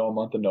 gave, a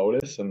month of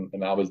notice and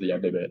that was the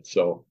end of it.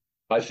 So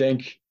I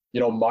think,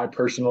 my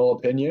personal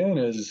opinion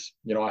is,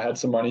 I had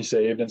some money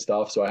saved and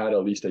stuff. So I had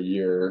at least a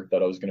year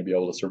that I was going to be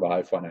able to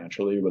survive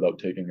financially without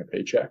taking a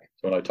paycheck.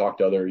 So when I talk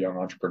to other young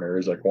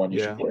entrepreneurs, like you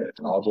should quit a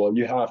job, well,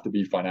 you have to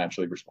be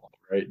financially responsible,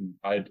 right? And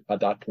I, at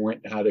that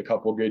point, had a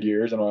couple good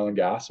years in oil and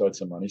gas. So I had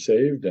some money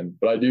saved.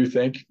 But I do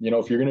think,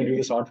 if you're going to do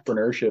this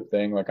entrepreneurship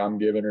thing, like I'm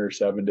giving her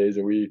 7 days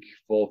a week,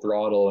 full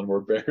throttle, and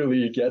we're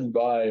barely getting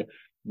by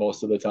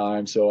most of the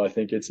time. So I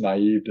think it's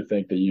naive to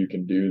think that you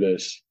can do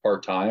this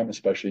part-time,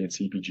 especially in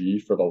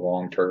CPG for the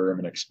long term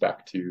and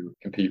expect to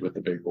compete with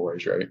the big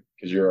boys, right?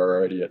 Because you're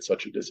already at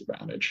such a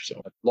disadvantage.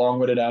 So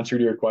long-winded answer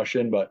to your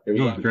question, but it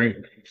was a great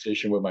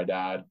conversation with my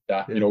dad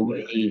that,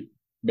 really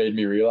made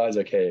me realize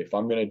like, hey, if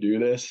I'm going to do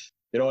this,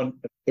 and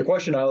the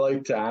question I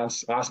like to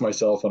ask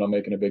myself when I'm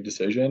making a big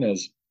decision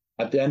is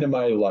at the end of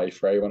my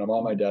life, right? When I'm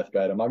on my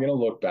deathbed, am I going to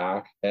look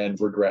back and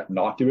regret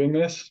not doing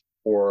this?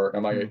 Or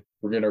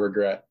we're going to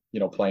regret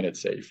playing it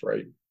safe,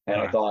 right?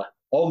 And I thought,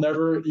 I'll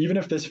never, even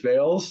if this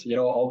fails, I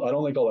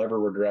don't think I'll ever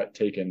regret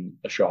taking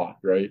a shot,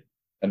 right?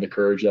 And the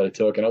courage that it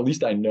took. And at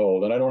least I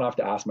know that I don't have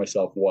to ask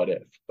myself, what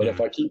if? But if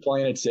I keep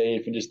playing it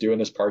safe and just doing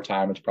this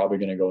part-time, it's probably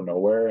going to go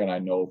nowhere. And I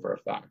know for a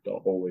fact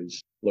I'll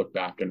always look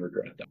back and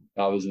regret that.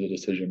 That was the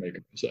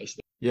decision-making process.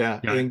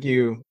 Yeah, I think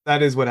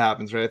that is what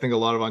happens, right? I think a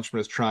lot of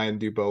entrepreneurs try and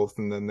do both.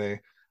 And then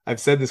I've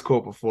said this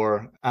quote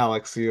before,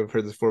 Alex, you've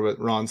heard this before, but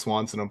Ron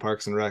Swanson on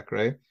Parks and Rec,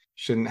 right?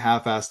 Shouldn't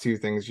half-ass two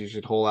things, you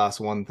should whole-ass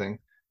one thing.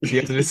 So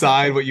you have to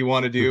decide what you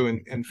want to do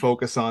and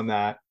focus on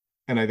that.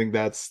 And I think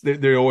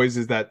there always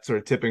is that sort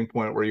of tipping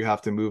point where you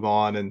have to move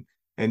on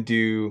and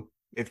do,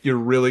 if you're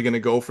really going to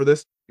go for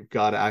this, you've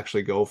got to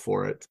actually go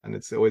for it. And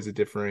it's always a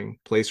differing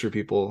place for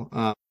people.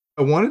 I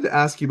wanted to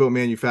ask you about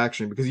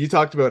manufacturing because you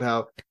talked about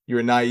how you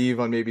were naive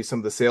on maybe some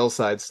of the sales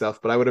side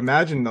stuff, but I would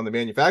imagine on the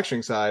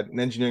manufacturing side, an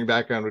engineering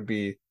background would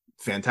be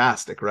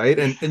fantastic, right?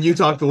 And you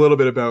talked a little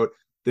bit about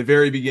the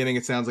very beginning.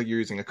 It sounds like you're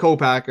using a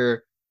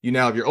co-packer. You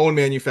now have your own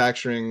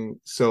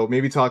manufacturing. So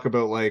maybe talk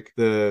about like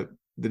the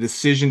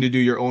decision to do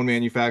your own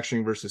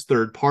manufacturing versus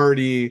third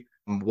party,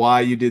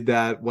 why you did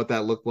that, what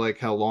that looked like,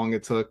 how long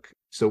it took.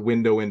 So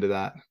window into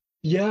that.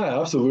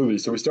 Yeah, absolutely.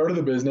 So we started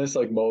the business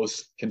like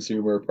most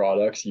consumer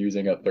products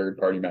using a third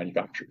party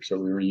manufacturer. So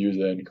we were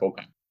using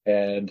co-pack.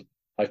 And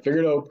I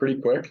figured out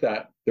pretty quick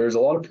that there's a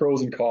lot of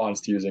pros and cons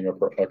to using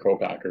a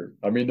co-packer.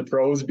 I mean, the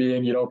pros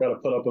being you don't got to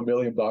put up $1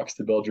 million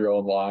to build your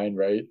own line,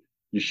 right?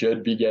 You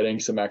should be getting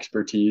some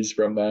expertise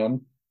from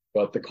them.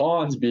 But the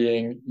cons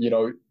being,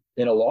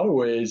 in a lot of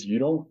ways, you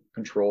don't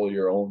control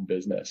your own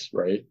business,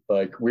 right?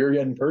 Like we're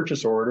getting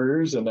purchase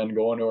orders and then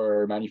going to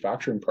our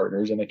manufacturing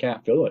partners and they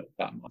can't fill it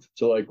that month.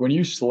 So like when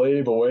you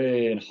slave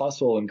away and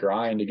hustle and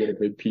grind to get a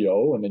big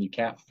PO and then you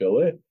can't fill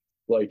it,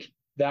 like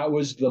that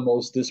was the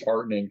most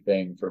disheartening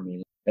thing for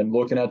me. And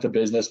looking at the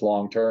business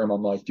long term,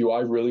 I'm like, do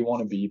I really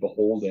want to be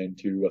beholden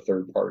to a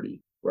third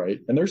party, right?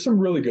 And there's some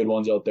really good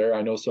ones out there.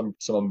 I know some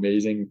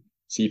amazing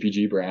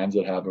CPG brands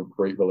that have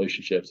great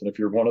relationships. And if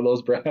you're one of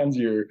those brands,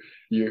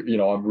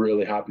 I'm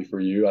really happy for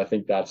you. I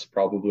think that's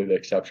probably the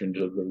exception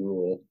to the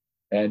rule.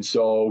 And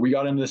so we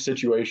got into this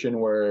situation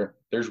where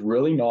there's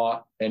really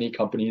not any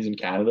companies in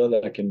Canada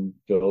that can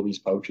fill these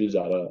pouches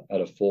at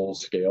a full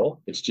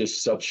scale. It's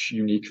just such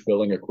unique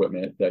filling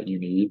equipment that you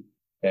need.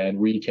 And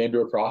we came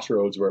to a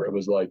crossroads where it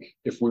was like,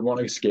 if we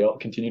want to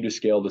continue to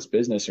scale this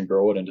business and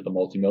grow it into the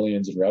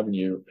multi-millions in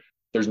revenue,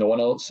 there's no one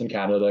else in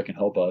Canada that can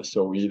help us.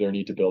 So we either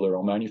need to build our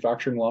own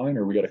manufacturing line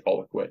or we got to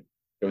call it quit.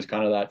 It was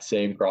kind of that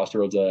same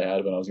crossroads that I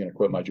had when I was going to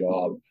quit my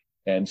job.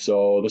 And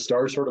so the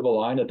stars sort of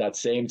aligned at that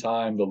same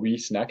time. The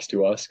lease next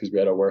to us, because we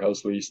had a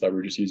warehouse lease that we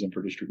were just using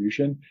for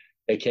distribution,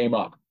 it came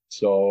up.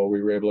 So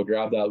we were able to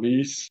grab that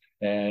lease.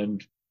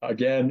 And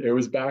again, it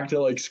was back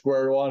to like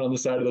square one on the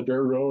side of the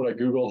dirt road. I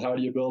Googled how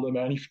do you build a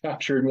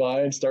manufacturing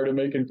line, started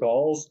making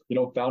calls,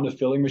 found a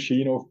filling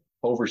machine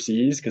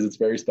overseas because it's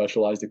very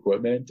specialized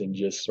equipment, and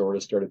just sort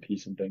of started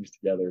piecing things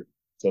together.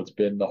 So it's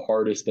been the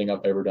hardest thing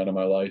I've ever done in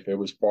my life. It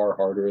was far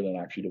harder than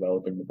actually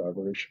developing the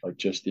beverage, like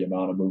just the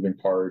amount of moving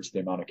parts,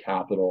 the amount of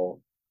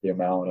capital, the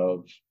amount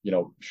of,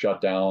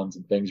 shutdowns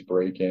and things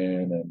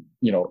breaking, and,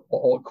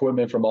 all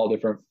equipment from all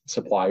different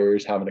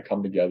suppliers having to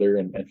come together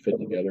and fit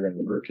together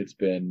and work. It's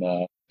been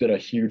a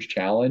huge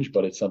challenge,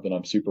 but it's something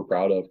I'm super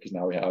proud of because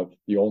now we have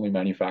the only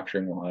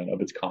manufacturing line of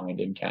its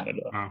kind in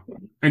Canada. Wow.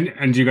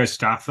 And do you guys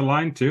staff the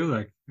line too?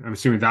 Like, I'm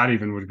assuming that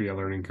even would be a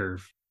learning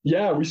curve.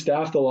 Yeah, we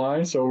staffed the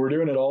line. So we're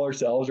doing it all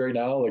ourselves right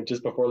now. Like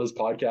just before this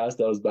podcast,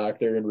 I was back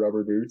there in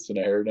rubber boots and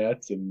a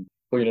hairnet and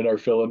cleaning our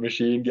filling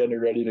machine, getting it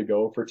ready to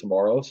go for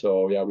tomorrow.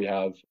 So yeah, we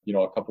have,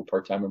 a couple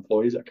part-time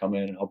employees that come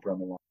in and help run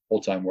the line.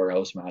 Full-time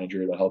warehouse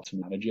manager that helps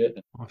manage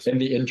it. Awesome. In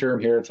the interim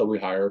here until we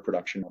hire a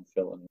production on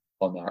filling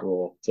on that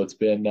role. So it's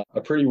been a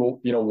pretty,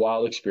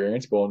 wild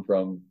experience going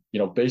from,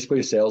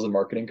 basically a sales and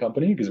marketing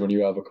company, because when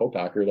you have a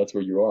co-packer, that's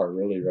where you are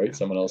really, right?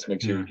 Someone else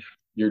makes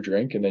your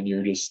drink, and then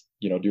you're just,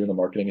 doing the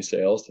marketing and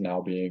sales, to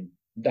now being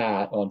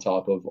that on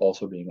top of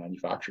also being a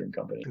manufacturing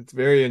company. It's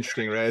very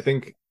interesting, right? I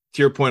think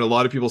to your point, a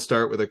lot of people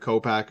start with a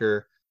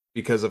co-packer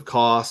because of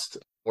cost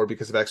or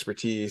because of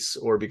expertise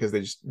or because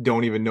they just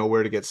don't even know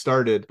where to get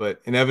started. But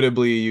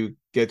inevitably you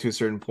get to a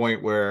certain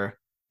point where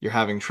you're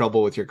having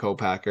trouble with your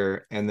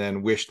co-packer and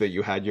then wish that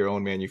you had your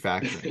own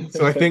manufacturing.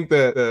 So I think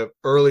the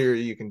earlier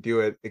you can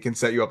do it, it can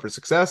set you up for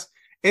success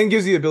and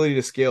gives you the ability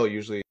to scale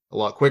usually a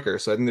lot quicker.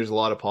 So I think there's a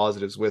lot of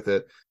positives with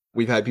it.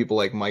 We've had people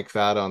like Mike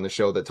Fata on the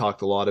show that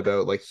talked a lot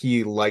about, like,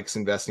 he likes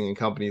investing in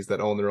companies that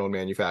own their own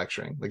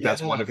manufacturing. Like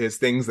that's one of his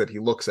things that he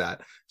looks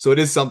at. So it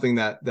is something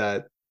that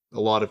a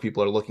lot of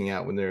people are looking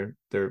at when they're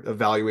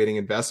evaluating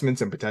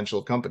investments and potential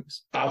of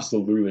companies.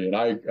 Absolutely. And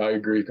I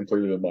agree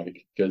completely with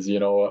Mike, because,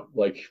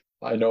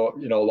 I know,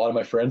 a lot of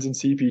my friends in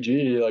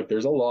CPG, like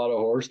there's a lot of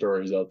horror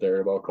stories out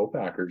there about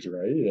co-packers,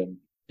 right? And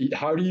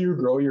how do you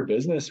grow your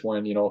business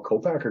when, a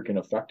co-packer can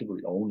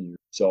effectively own you?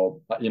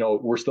 So,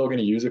 we're still going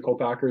to use a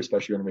co-packer,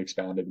 especially when we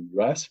expand to the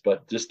US,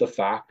 but just the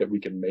fact that we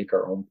can make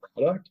our own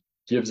product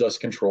gives us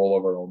control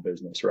of our own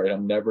business, right?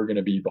 I'm never going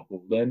to be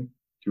beholden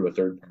to a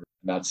third party.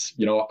 And that's,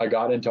 I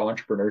got into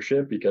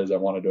entrepreneurship because I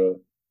wanted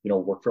to,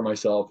 work for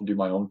myself and do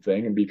my own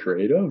thing and be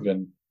creative.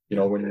 And,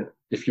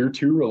 if you're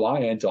too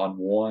reliant on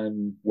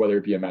one, whether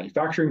it be a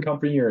manufacturing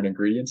company or an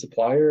ingredient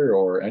supplier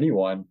or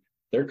anyone,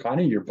 they're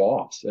kind of your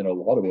boss in a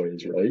lot of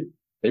ways, right?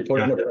 They put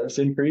in a price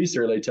increase,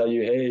 or they tell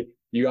you, hey,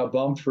 you got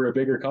bumped for a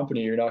bigger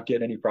company, you're not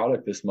getting any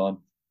product this month.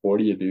 What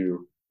do you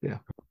do? Yeah,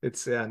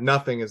 it's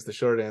nothing is the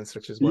short answer,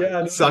 which is why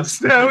it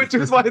sucks now, which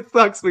is why it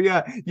sucks. But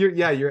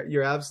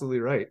you're absolutely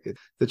right.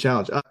 It's the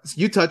challenge. So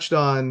you touched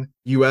on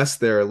US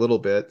there a little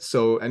bit.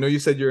 So I know you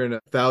said you're in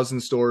 1,000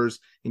 stores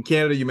in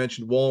Canada. You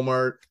mentioned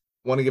Walmart.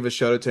 Want to give a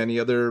shout out to any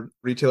other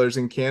retailers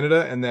in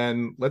Canada, and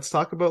then let's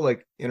talk about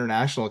like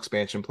international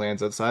expansion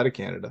plans outside of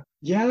Canada.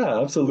 Yeah,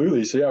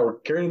 absolutely. So we're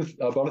carrying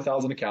about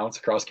 1,000 accounts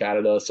across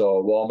Canada.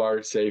 So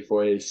Walmart,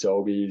 Safeway,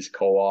 Sobeys,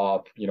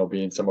 Co-op,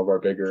 being some of our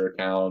bigger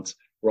accounts.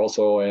 We're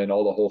also in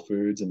all the Whole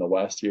Foods in the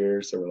West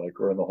here. So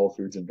we're in the Whole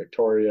Foods in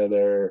Victoria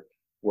there.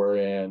 We're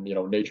in,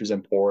 Nature's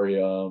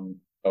Emporium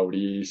out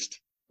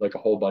east, like a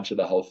whole bunch of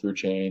the health food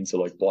chains. So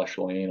like Blush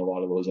Lane, a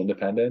lot of those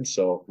independents.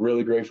 So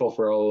really grateful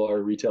for all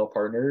our retail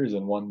partners.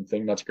 And one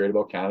thing that's great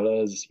about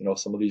Canada is,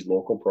 some of these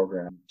local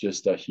programs,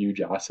 just a huge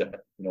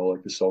asset,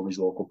 like the Sobeys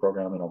local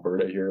program in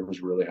Alberta here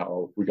was really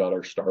how we got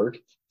our start.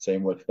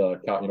 Same with,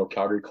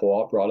 Calgary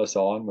Co-op brought us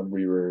on when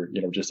we were,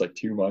 just like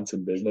 2 months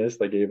in business.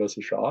 They gave us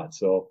a shot.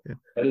 So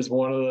that is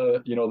one of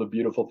the, the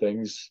beautiful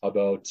things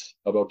about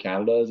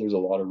Canada is there's a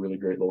lot of really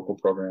great local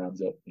programs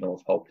that,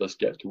 have helped us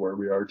get to where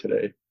we are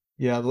today.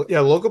 Yeah,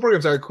 local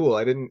programs are cool.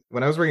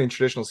 When I was working in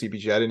traditional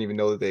CPG, I didn't even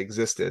know that they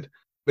existed.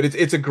 But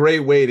it's a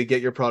great way to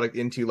get your product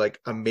into like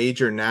a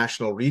major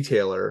national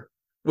retailer,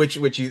 which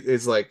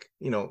is like,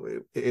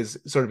 is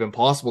sort of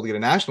impossible to get a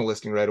national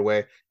listing right away.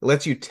 It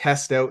lets you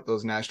test out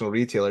those national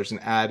retailers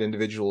and add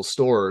individual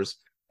stores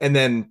and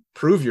then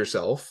prove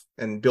yourself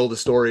and build a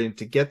story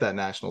to get that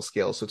national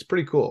scale. So it's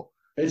pretty cool.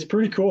 It's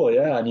pretty cool,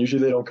 yeah. And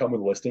usually they don't come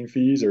with listing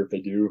fees, or if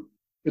they do,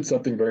 it's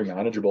something very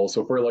manageable.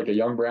 So for like a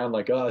young brand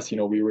like us,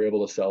 we were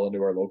able to sell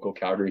into our local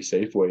Calgary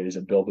Safeways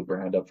and build the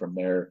brand up from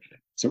there.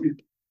 So we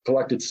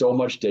collected so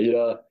much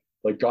data,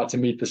 like got to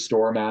meet the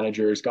store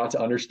managers, got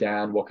to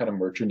understand what kind of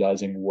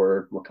merchandising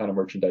worked, what kind of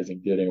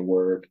merchandising didn't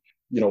work,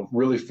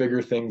 really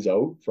figure things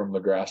out from the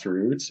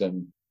grassroots.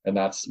 And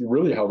that's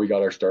really how we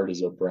got our start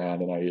as a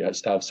brand. And I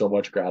just have so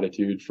much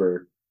gratitude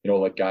for,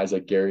 like guys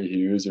like Gary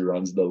Hughes, who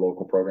runs the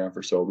local program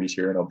for Sobeys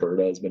here in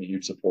Alberta, has been a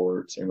huge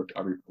support. Same with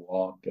Recovery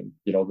Co-op, and,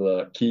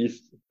 the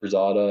Keith,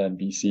 Rviita and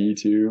BC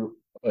too.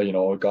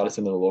 Got us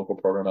into the local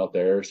program out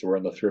there. So we're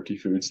in the thrifty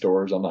food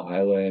stores on the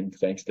island,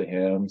 thanks to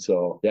him.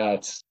 So yeah,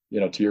 it's,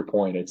 to your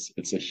point,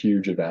 it's a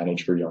huge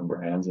advantage for young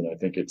brands. And I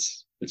think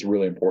it's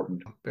really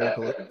important. Very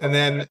cool. And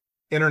then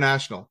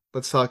international.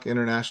 Let's talk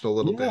international a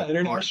little bit.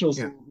 International.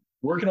 Yeah.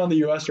 Working on the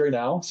US right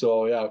now.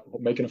 So yeah,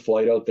 making a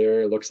flight out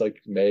there. It looks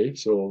like May.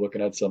 So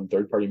looking at some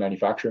third-party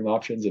manufacturing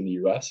options in the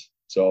US.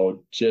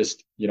 So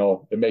just,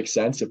 it makes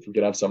sense if we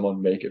could have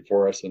someone make it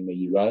for us in the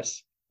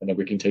US, and then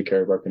we can take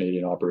care of our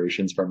Canadian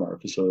operations from our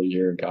facility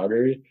here in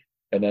Calgary.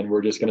 And then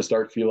we're just going to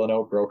start feeling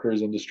out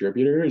brokers and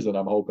distributors. And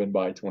I'm hoping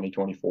by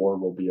 2024,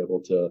 we'll be able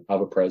to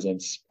have a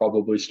presence,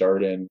 probably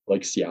start in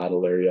like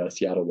Seattle area,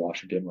 Seattle,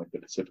 Washington, like the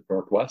Pacific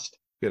Northwest.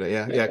 Good.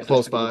 Yeah.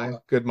 Close by.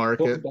 Good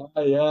market. Close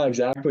by, yeah,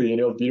 exactly.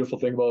 The beautiful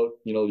thing about,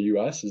 the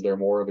US is they're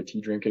more of a tea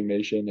drinking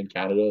nation. In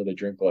Canada, they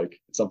drink like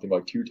something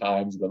like 2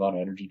 times the amount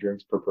of energy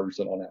drinks per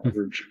person on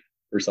average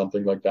or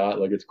something like that.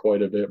 Like it's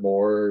quite a bit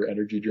more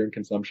energy drink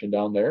consumption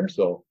down there.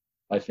 So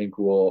I think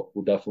we'll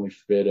definitely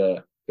fit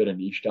a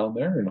niche down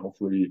there, and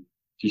hopefully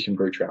see some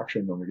great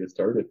traction when we get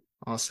started.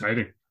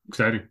 Awesome.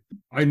 Exciting.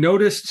 I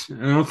noticed,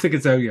 and I don't think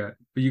it's out yet,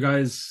 but you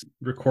guys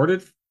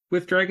recorded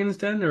with Dragon's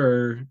Den,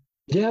 or?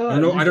 Yeah, I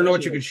don't know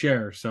what you could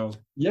share. So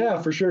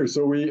yeah, for sure.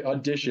 So we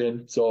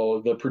auditioned.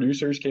 So the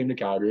producers came to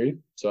Calgary.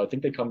 So I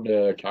think they come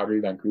to Calgary,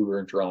 Vancouver,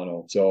 and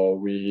Toronto. So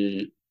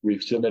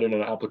we've submitted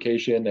an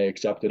application. They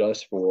accepted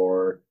us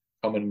for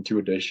coming to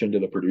audition to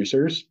the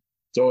producers.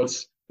 So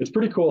it's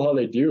pretty cool how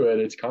they do it.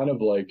 It's kind of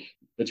like,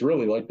 it's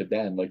really like the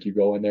Den. Like you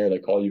go in there, they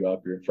call you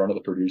up, you're in front of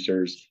the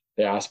producers,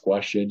 they ask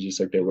questions just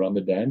like they would on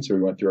the Den. So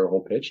we went through our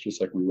whole pitch just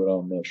like we would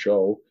on the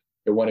show.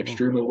 It went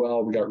extremely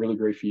well. We got really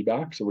great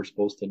feedback. So we're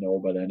supposed to know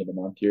by the end of the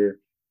month here.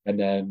 And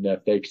then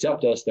if they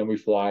accept us, then we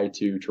fly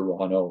to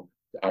Toronto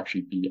to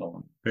actually be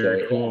on.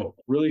 Very cool.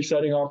 Really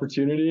exciting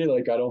opportunity.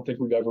 Like I don't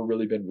think we've ever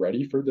really been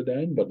ready for the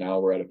Den, but now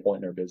we're at a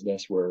point in our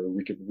business where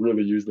we could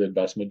really use the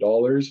investment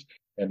dollars.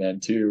 And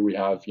then 2, we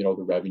have, the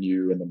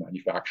revenue and the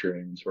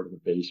manufacturing sort of the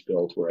base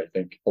built, where I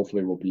think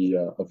hopefully will be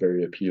a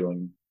very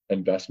appealing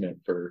investment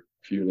for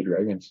a few of the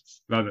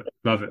Dragons. Love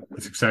it.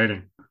 It's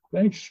exciting.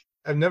 Thanks.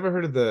 I've never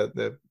heard of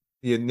the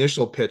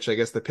initial pitch, I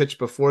guess the pitch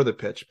before the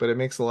pitch, but it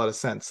makes a lot of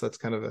sense. That's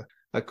kind of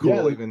a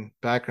cool even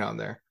background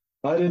there.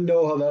 I didn't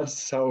know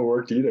that's how it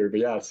worked either, but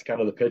yeah, it's kind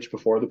of the pitch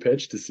before the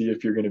pitch to see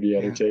if you're going to be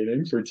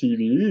entertaining for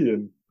TV.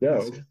 And I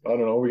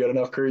don't know, we got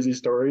enough crazy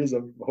stories,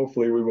 and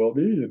hopefully we will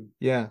be.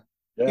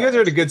 And you guys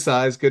are at a good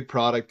size, good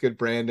product, good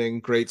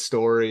branding, great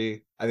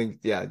story. I think,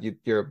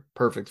 you're a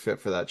perfect fit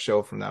for that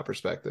show from that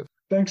perspective.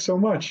 Thanks so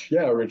much.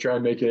 Yeah, we're going to try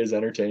and make it as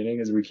entertaining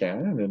as we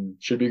can, and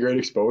should be great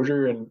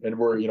exposure. And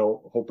we're,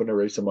 hoping to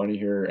raise some money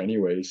here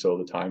anyway. So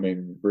the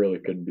timing really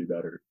couldn't be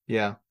better.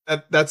 Yeah,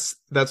 that's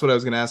what I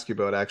was going to ask you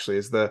about, actually,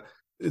 is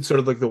it's sort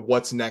of like the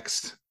what's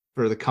next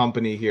for the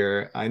company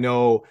here. I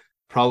know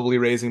probably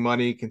raising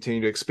money,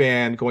 continue to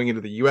expand, going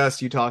into the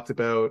US, you talked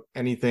about.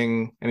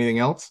 Anything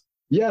else?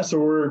 Yeah, so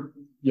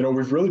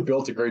we've really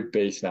built a great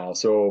base now.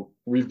 So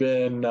we've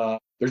been,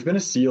 there's been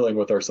a ceiling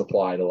with our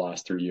supply the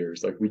last 3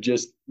 years. Like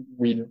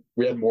we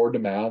had more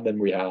demand than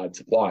we had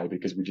supply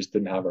because we just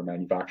didn't have our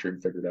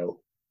manufacturing figured out.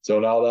 So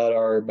now that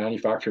our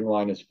manufacturing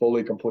line is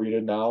fully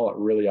completed now,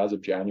 really as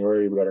of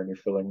January, we got our new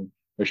filling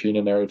machine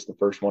in there. It's the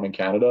first one in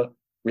Canada.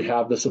 We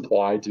have the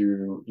supply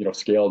to,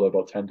 scale to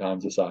about 10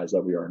 times the size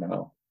that we are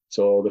now.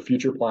 So the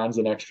future plans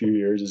the next few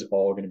years is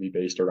all going to be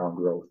based around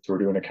growth. So we're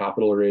doing a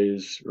capital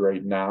raise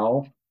right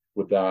now.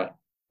 With that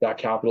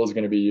capital is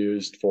going to be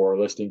used for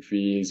listing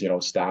fees,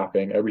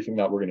 staffing, everything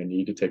that we're going to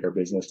need to take our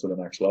business to the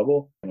next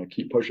level. And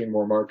keep pushing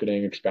more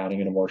marketing, expanding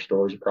into more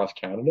stores across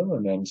Canada,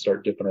 and then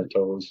start dipping our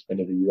toes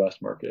into the US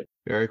market.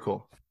 Very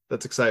cool.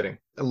 That's exciting.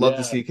 I love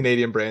to see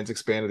Canadian brands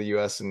expand to the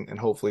US and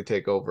hopefully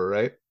take over,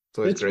 right?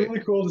 So it's great.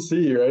 Really cool to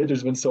see, right?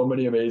 There's been so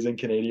many amazing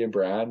Canadian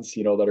brands,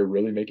 that are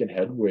really making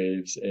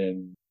headwaves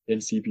in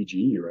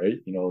CPG, right?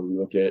 We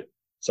look at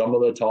some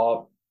of the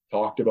top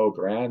talked about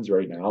brands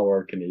right now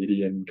are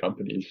Canadian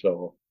companies.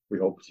 So we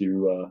hope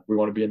to, we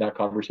want to be in that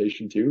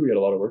conversation too. We got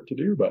a lot of work to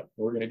do, but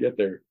we're going to get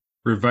there.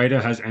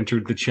 Rviita has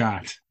entered the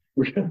chat.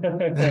 But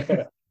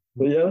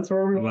that's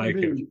where we want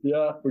to be.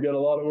 Yeah, we got a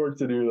lot of work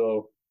to do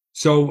though.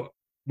 So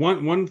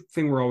one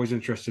thing we're always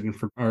interested in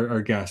for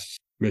our guests,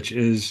 Mitch,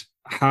 is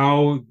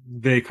how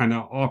they kind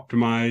of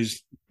optimize,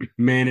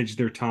 manage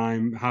their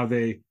time, how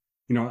they,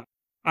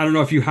 I don't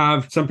know if you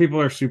have, some people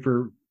are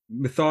super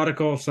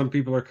methodical, some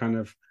people are kind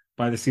of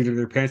by the seat of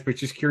their pants, but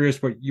just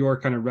curious what your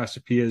kind of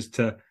recipe is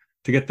to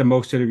get the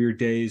most out of your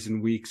days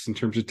and weeks in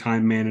terms of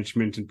time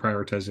management and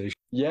prioritization.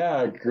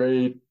 Yeah,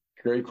 great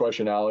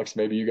question, Alex.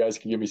 Maybe you guys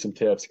can give me some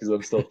tips because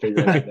I'm still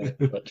figuring it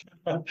out.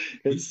 But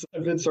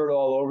I've been sort of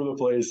all over the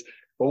place.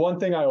 But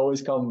one thing I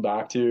always come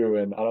back to,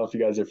 and I don't know if you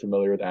guys are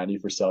familiar with Andy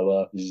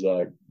Frisella. He's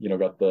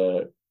got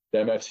the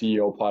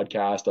MFCEO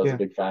podcast. I was a Yeah.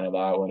 big fan of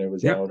that when it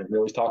was Yep. out. And we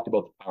always talked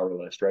about the power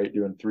list, right?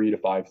 Doing 3 to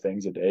 5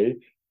 things a day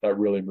that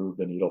really move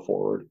the needle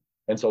forward.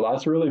 And so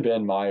that's really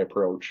been my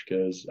approach,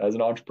 because as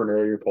an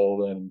entrepreneur, you're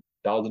pulled in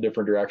 1,000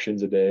 different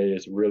directions a day.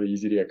 It's really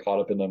easy to get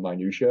caught up in the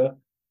minutia.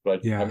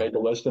 But I make a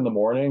list in the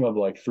morning of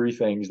like 3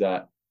 things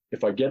that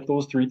if I get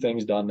those 3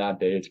 things done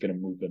that day, it's going to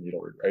move the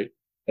needle, right?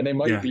 And they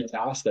might be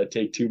tasks that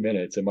take 2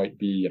 minutes. It might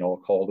be, a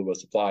call to a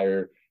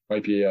supplier,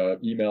 might be an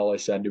email I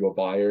send to a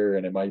buyer,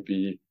 and it might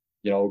be,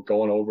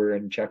 going over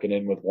and checking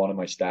in with one of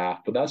my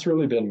staff. But that's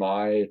really been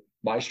my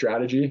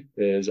strategy.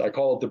 Is I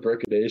call it the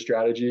brick a day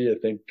strategy. I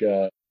think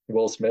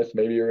Will Smith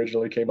maybe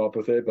originally came up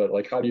with it, but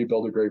like, how do you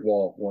build a great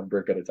wall 1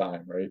 brick at a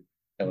time, right?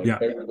 And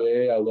like every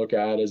day I look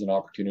at as an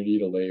opportunity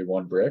to lay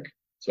 1 brick.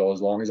 So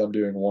as long as I'm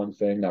doing one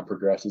thing that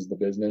progresses the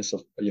business,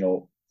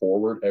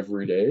 forward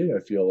every day, I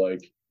feel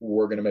like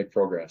we're going to make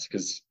progress,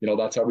 because,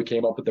 that's how we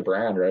came up with the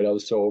brand, right? I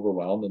was so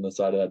overwhelmed on the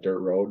side of that dirt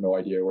road, no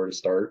idea where to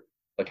start.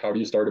 Like, how do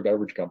you start a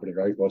beverage company,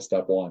 right? What's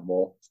step 1?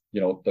 Well,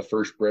 the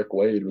first brick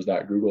laid was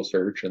that Google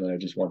search, and then I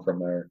just went from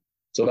there.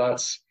 So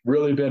that's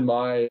really been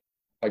my,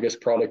 I guess,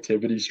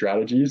 productivity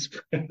strategies.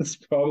 It's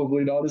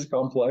probably not as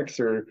complex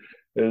or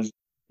as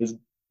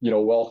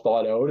well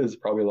thought out as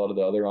probably a lot of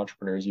the other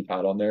entrepreneurs you've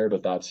had on there,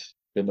 but that's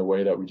been the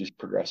way that we just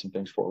progressing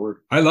things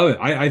forward. I love it.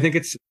 I think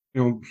it's,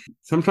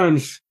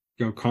 sometimes,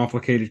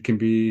 complicated can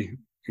be,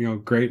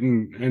 great,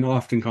 and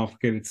often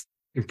complicated. It's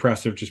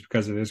impressive just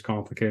because it is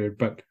complicated,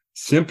 but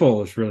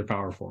simple is really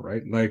powerful,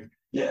 right? Like,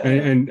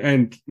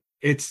 and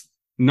it's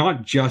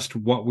not just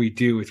what we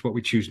do, it's what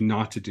we choose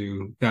not to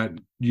do that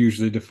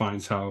usually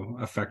defines how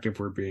effective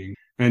we're being.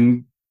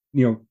 And,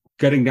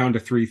 getting down to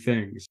 3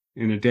 things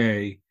in a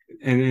day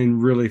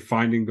and really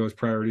finding those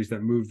priorities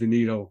that move the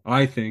needle,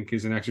 I think,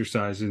 is an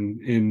exercise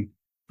in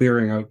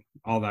clearing out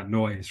all that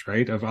noise,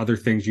 right, of other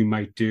things you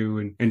might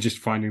do, and just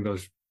finding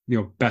those,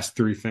 best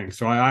 3 things.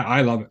 So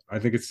I love it. I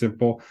think it's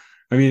simple.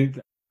 I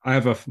mean, I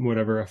have a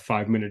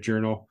 5-minute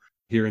journal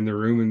here in the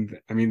room, and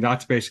I mean,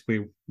 that's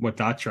basically what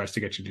that tries to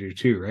get you to do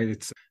too, right?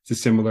 It's a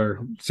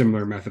similar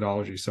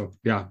methodology. So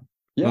yeah.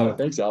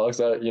 Thanks, Alex.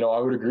 I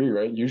would agree,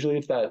 right? Usually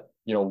it's that,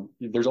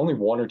 there's only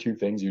 1 or 2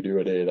 things you do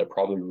a day that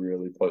probably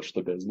really push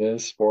the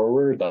business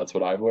forward. That's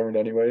what I've learned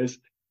anyways.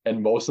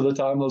 And most of the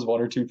time, those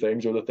 1 or 2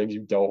 things are the things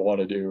you don't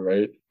want to do,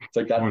 right? It's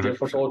like that 100%.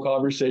 Difficult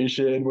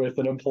conversation with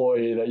an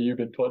employee that you've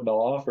been putting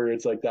off, or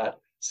it's like that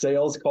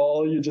sales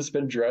call you've just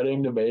been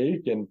dreading to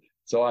make. And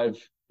so I've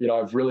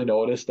really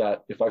noticed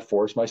that if I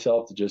force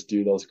myself to just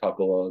do those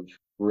couple of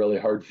really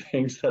hard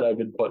things that I've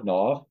been putting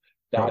off,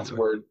 that's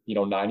where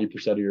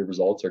 90% of your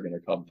results are going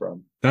to come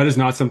from. That is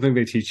not something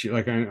they teach you.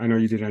 Like, I know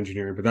you did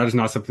engineering, but that is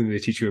not something they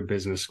teach you at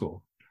business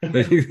school.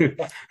 There's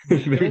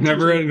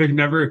never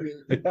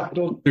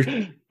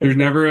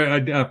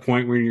a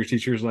point where your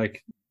teacher's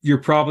like, you're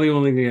probably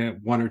only going to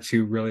get 1 or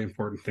 2 really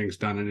important things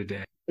done in a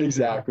day.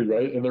 Exactly,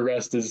 right? And the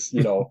rest is,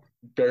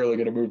 barely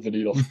going to move the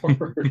needle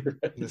forward.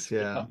 Right? You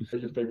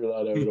figure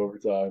that out over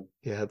time.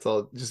 Yeah, it's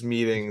all just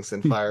meetings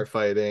and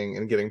firefighting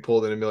and getting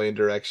pulled in a million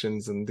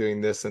directions and doing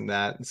this and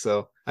that.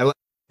 So I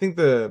think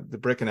the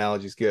brick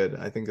analogy is good.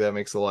 I think that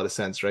makes a lot of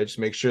sense, right? Just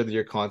make sure that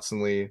you're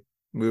constantly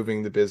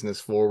moving the business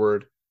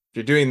forward. If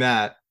you're doing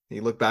that,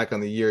 you look back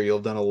on the year, you'll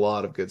have done a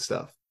lot of good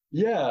stuff.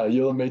 Yeah,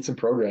 you'll have made some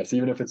progress,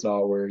 even if it's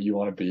not where you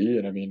want to be.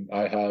 And I mean,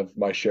 I have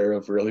my share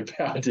of really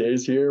bad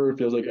days here where it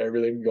feels like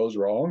everything goes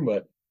wrong.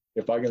 But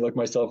if I can look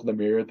myself in the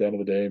mirror at the end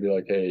of the day and be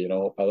like, hey,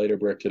 I laid a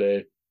brick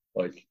today,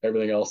 like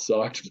everything else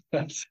sucked.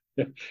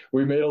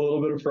 We made a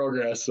little bit of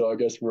progress. So I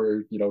guess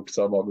we're,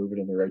 somewhat moving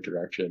in the right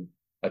direction.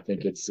 I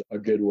think it's a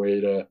good way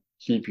to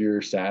keep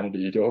your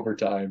sanity over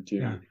time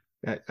too.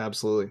 Yeah,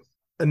 absolutely.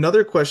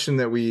 Another question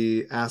that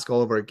we ask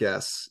all of our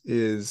guests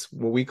is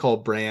what we call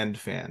brand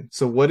fan.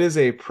 So what is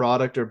a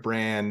product or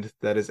brand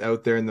that is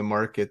out there in the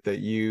market that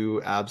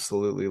you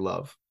absolutely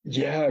love?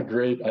 Yeah,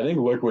 great. I think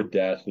Liquid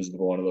Death is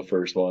one of the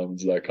first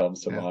ones that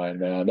comes to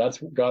mind, man. That's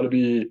got to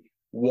be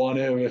one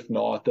of, if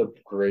not the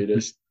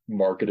greatest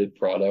marketed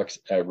products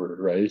ever,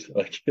 right?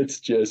 Like, it's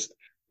just,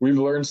 we've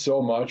learned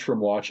so much from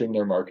watching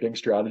their marketing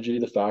strategy.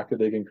 The fact that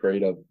they can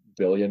create a $1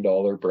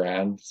 billion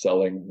brand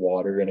selling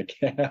water in a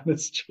can,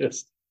 it's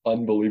just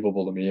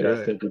unbelievable to me. And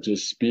I think it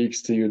just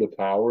speaks to the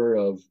power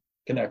of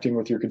connecting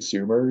with your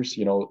consumers.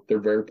 They're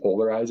very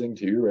polarizing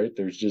too, right?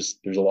 There's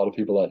a lot of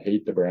people that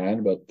hate the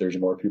brand, but there's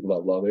more people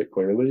that love it,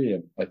 clearly.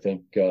 And I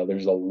think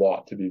there's a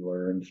lot to be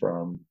learned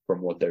from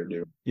what they're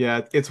doing.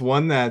 Yeah, it's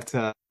one that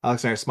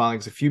Alex and I are smiling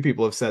because a few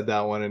people have said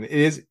that one. And it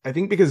is, I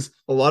think, because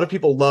a lot of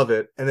people love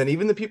it. And then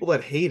even the people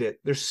that hate it,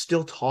 they're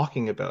still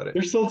talking about it.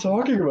 They're still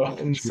talking about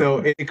it. And so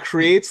it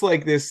creates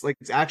like this, like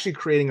it's actually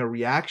creating a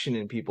reaction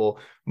in people.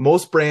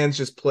 Most brands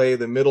just play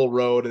the middle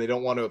road and they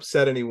don't want to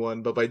upset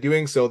anyone. But by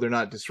doing so, they're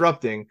not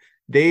disrupting.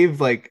 They've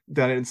like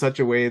done it in such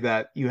a way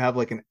that you have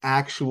like an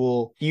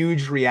actual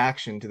huge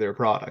reaction to their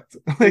product.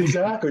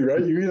 Exactly,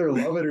 right? You either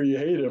love it or you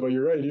hate it. But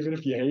you're right. Even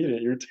if you hate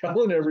it, you're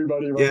telling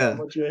everybody about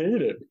how much you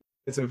hate it.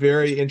 It's a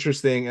very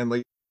interesting, and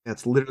like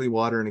That's literally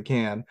water in a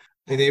can.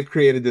 And they've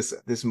created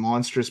this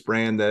monstrous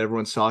brand that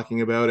everyone's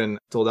talking about. And I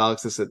told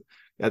Alex this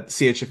at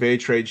CHFA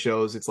trade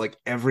shows. It's like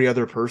every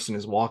other person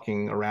is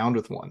walking around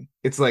with one.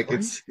 It's like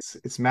Right?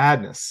 it's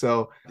madness.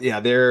 So yeah,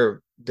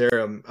 they're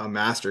a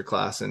master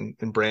class in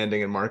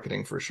branding and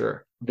marketing for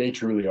sure. They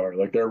truly are.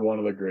 Like they're one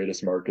of the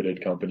greatest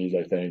marketed companies,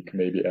 I think,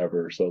 maybe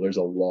ever. So there's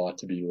a lot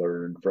to be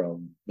learned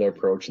from the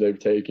approach they've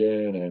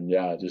taken. And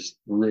yeah, just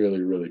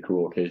really, really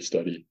cool case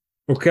study.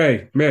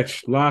 Okay,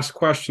 Mitch, last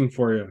question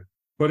for you.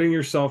 Putting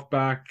yourself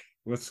back,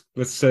 let's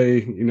say,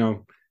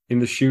 in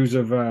the shoes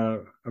of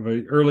a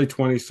early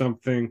 20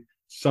 something,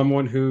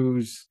 someone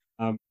who's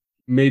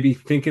maybe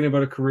thinking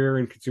about a career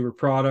in consumer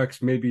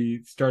products,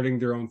 maybe starting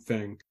their own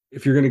thing.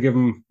 If you're going to give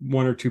them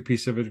one or two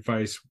pieces of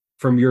advice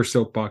from your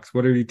soapbox,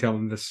 what are you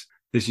telling this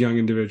young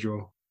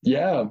individual?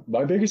 Yeah,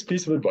 my biggest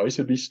piece of advice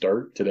would be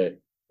start today.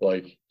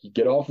 Like,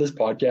 get off this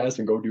podcast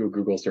and go do a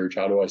Google search.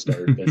 How do I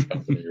start this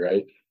company,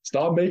 right?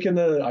 Stop making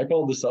I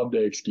call it the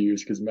someday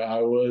excuse, because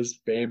I was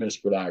famous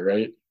for that,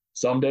 right?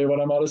 Someday when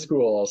I'm out of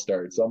school, I'll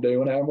start. Someday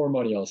when I have more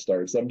money, I'll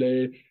start.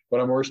 Someday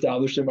when I'm more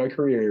established in my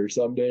career.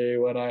 Someday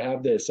when I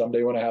have this.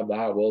 Someday when I have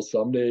that. Well,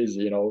 some days,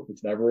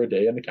 it's never a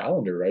day in the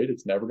calendar, right?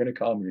 It's never going to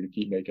come. You're going to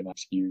keep making that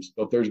excuse.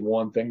 But if there's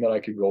one thing that I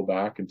could go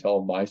back and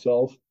tell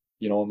myself,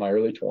 in my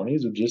early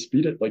 20s, would just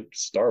be to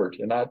start.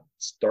 And that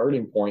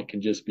starting point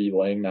can just be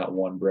laying that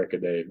one brick a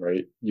day,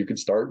 right? You could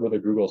start with a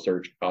Google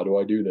search. How do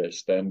I do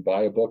this? Then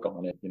buy a book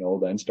on it,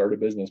 then start a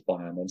business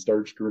plan, then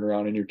start screwing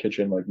around in your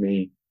kitchen like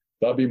me.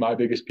 That'd be my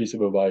biggest piece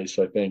of advice.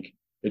 I think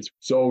it's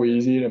so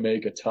easy to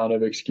make a ton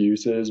of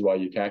excuses why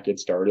you can't get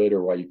started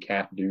or why you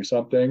can't do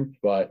something,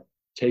 but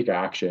take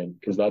action,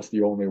 because that's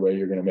the only way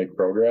you're going to make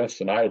progress.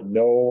 And I had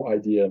no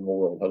idea in the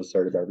world how to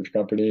start a beverage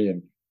company.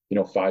 And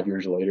 5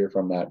 years later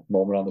from that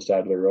moment on the side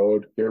of the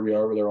road, here we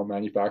are with our own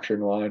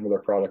manufacturing line with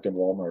our product in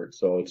Walmart.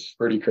 So it's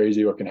pretty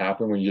crazy what can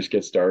happen when you just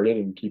get started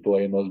and keep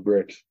laying those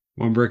bricks.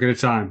 One brick at a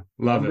time.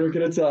 Love it. One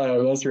brick at a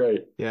time. That's right.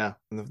 Yeah.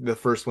 And the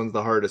first one's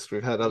the hardest.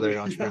 We've had other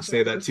entrepreneurs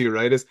say that too,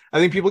 right? I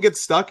think people get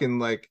stuck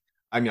in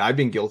I've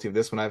been guilty of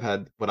this when I've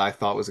had what I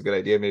thought was a good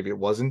idea. Maybe it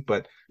wasn't,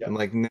 but yeah. I'm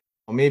like, no,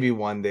 maybe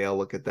one day I'll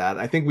look at that.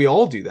 I think we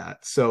all do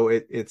that. So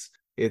it's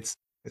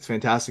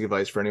fantastic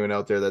advice for anyone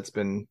out there that's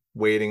been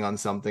waiting on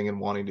something and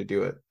wanting to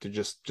do it, to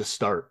just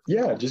start.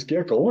 Yeah, just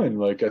get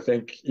going. I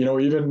think,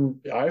 even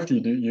I have to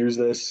use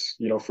this,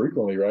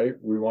 frequently, right?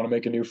 We want to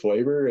make a new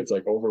flavor. It's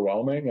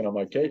overwhelming. And I'm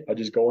like, hey, I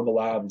just go in the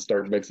lab and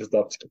start mixing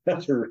stuff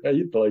together,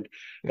 right?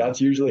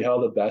 That's usually how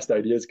the best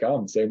ideas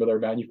come. Same with our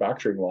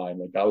manufacturing line.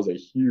 That was a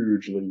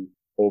hugely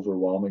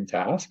overwhelming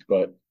task.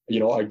 But, I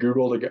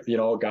Googled,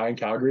 a guy in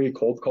Calgary,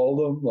 cold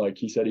called him.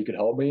 He said he could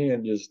help me,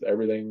 and just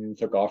everything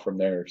took off from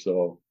there.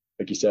 So,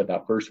 like you said,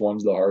 that first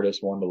one's the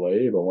hardest one to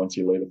lay, but once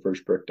you lay the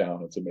first brick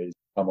down, it's amazing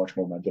how much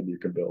momentum you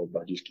can build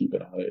by just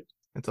keeping at it.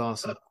 That's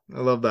awesome.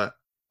 I love that.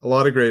 A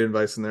lot of great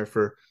advice in there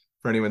for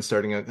anyone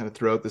starting out kind of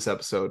throughout this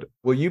episode.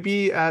 Will you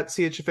be at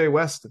CHFA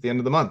West at the end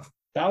of the month?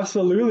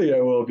 Absolutely,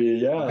 I will be.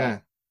 Yeah. Okay.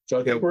 So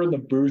I think we're in the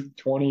booth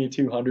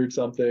 2200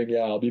 something. Yeah,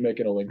 I'll be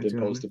making a LinkedIn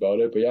post about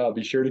it. But yeah, I'll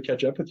be sure to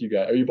catch up with you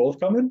guys. Are you both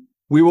coming?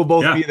 We will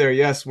both be there.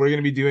 Yes, we're going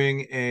to be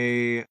doing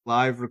a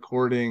live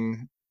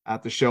recording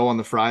at the show on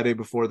the Friday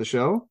before the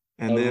show.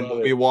 And then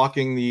we'll be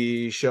walking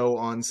the show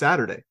on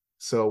Saturday.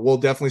 So we'll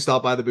definitely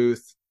stop by the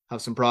booth, have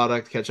some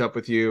product, catch up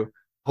with you.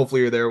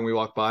 Hopefully you're there when we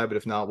walk by, but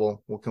if not,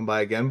 we'll come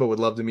by again. But would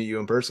love to meet you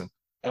in person.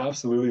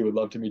 Absolutely. Would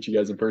love to meet you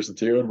guys in person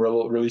too. And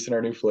we're releasing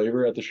our new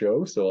flavor at the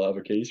show. So I'll have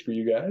a case for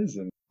you guys.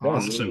 And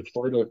awesome. Really look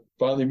forward to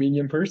finally meeting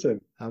you in person.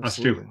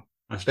 Absolutely.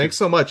 Thanks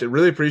so much. I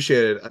really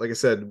appreciate it. Like I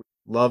said,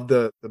 love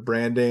the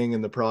branding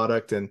and the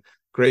product, and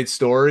great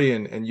story.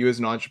 And you as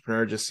an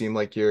entrepreneur just seem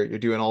like you're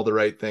doing all the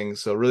right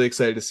things. So really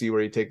excited to see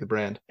where you take the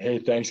brand. Hey,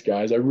 thanks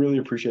guys. I really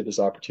appreciate this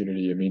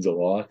opportunity. It means a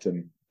lot.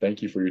 And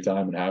thank you for your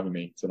time and having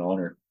me. It's an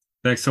honor.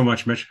 Thanks so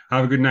much, Mitch.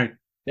 Have a good night.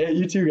 Hey,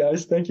 you too,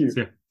 guys. Thank you.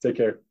 See ya. Take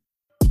care.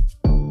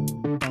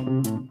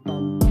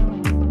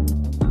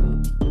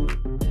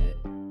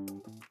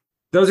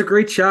 That was a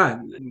great chat.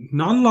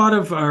 Not a lot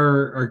of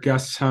our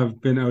guests have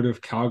been out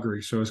of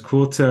Calgary, so it's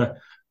cool to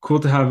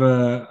have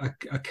a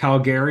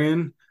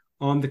Calgarian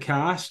on the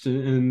cast,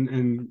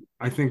 and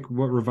I think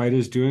what Rviita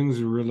is doing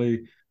is a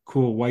really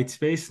cool white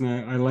space, and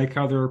I like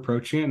how they're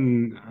approaching it,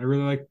 and I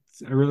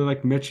really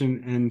like Mitch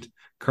and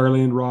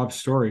Carly and Rob's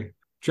story.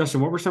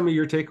 Justin, what were some of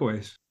your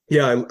takeaways?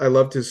 Yeah, I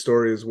loved his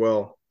story as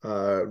well.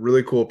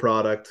 Really cool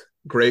product,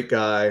 great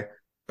guy,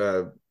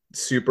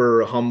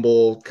 super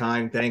humble,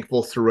 kind,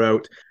 thankful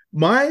throughout.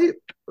 My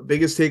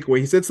biggest takeaway,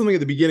 he said something at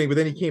the beginning, but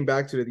then he came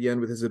back to it at the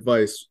end with his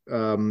advice,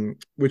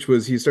 which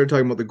was he started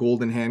talking about the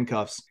golden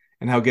handcuffs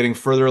and how getting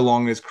further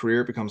along in his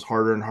career, it becomes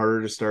harder and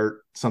harder to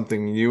start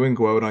something new and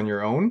go out on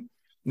your own.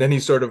 And then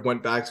he sort of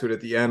went back to it at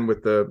the end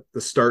with the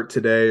start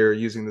today, or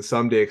using the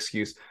someday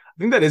excuse. I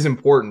think that is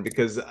important,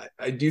 because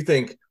I do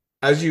think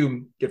as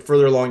you get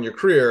further along your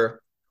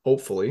career,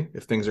 hopefully,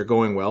 if things are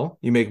going well,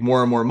 you make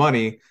more and more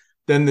money,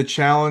 then the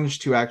challenge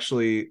to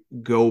actually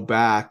go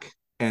back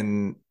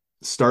and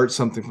start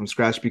something from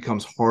scratch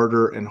becomes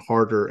harder and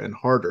harder and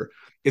harder.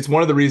 it's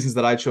one of the reasons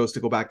that I chose to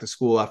go back to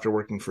school after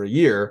working for a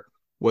year.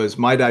 Was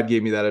my dad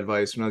gave me that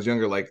advice when I was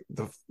younger, like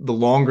the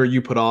longer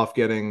you put off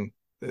getting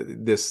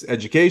this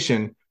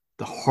education,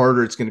 the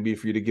harder it's going to be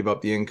for you to give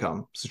up the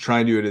income. So try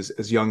and do it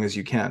as young as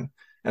you can.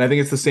 And I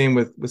think it's the same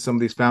with some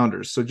of these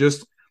founders. So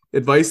just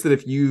advice that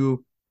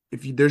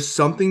if there's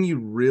something you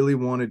really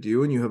want to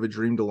do and you have a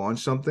dream to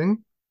launch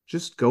something,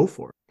 just go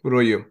for it. What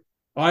about you?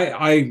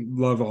 I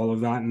love all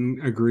of that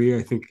and agree.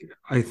 I think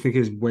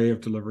his way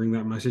of delivering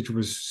that message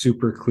was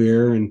super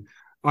clear. And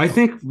I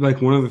think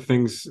like one of the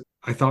things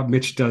I thought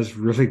Mitch does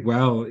really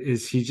well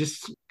is he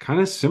just kind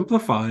of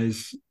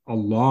simplifies a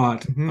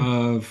lot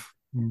of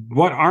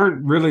what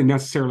aren't really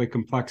necessarily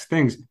complex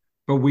things,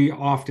 but we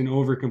often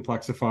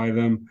overcomplexify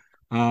them.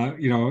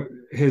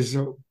 His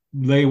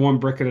lay one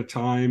brick at a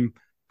time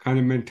kind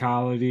of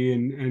mentality,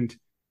 and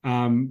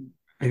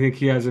I think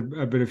he has a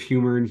bit of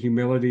humor and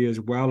humility as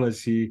well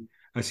as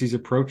he's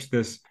approached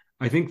this.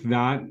 I think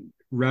that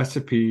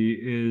recipe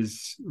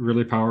is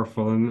really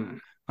powerful, and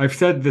I've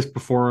said this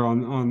before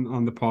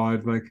on the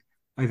pod. Like,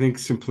 I think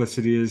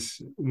simplicity is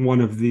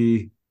one of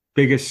the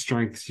biggest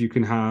strengths you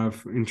can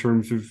have in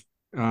terms of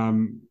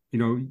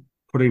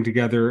putting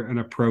together an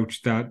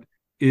approach that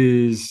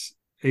is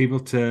able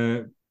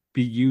to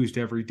be used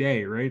every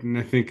day, right? And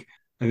I think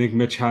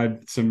Mitch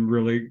had some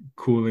really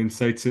cool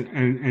insights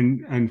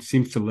and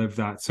seems to live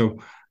that. So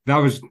that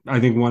was, I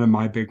think, one of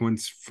my big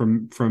ones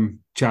from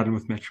chatting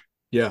with Mitch.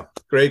 Yeah,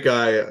 great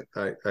guy.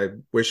 I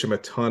wish him a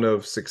ton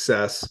of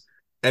success.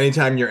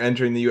 Anytime you're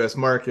entering the US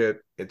market,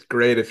 it's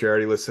great if you're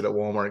already listed at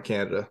Walmart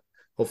Canada.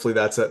 Hopefully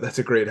that's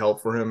a great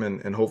help for him,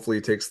 and hopefully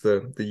he takes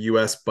the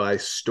US by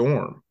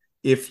storm.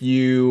 If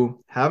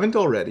you haven't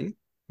already,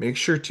 make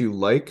sure to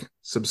like,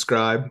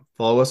 subscribe,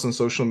 follow us on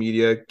social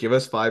media, give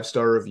us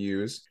 5-star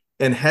reviews,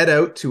 and head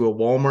out to a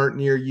Walmart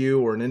near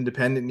you or an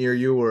independent near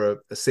you or a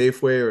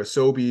Safeway or a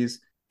Sobeys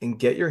and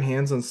get your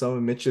hands on some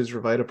of Mitch's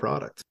Rviita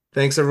products.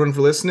 Thanks everyone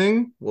for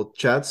listening. We'll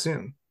chat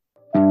soon.